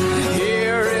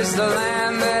 Here is the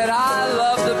land that I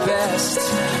love the best,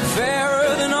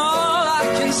 fairer than all I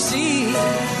can see.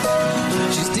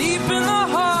 She's deep in the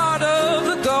heart of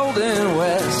the Golden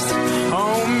West.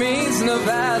 Home means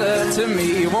Nevada to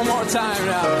me. One more time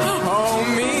now.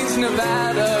 Home means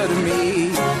Nevada to me.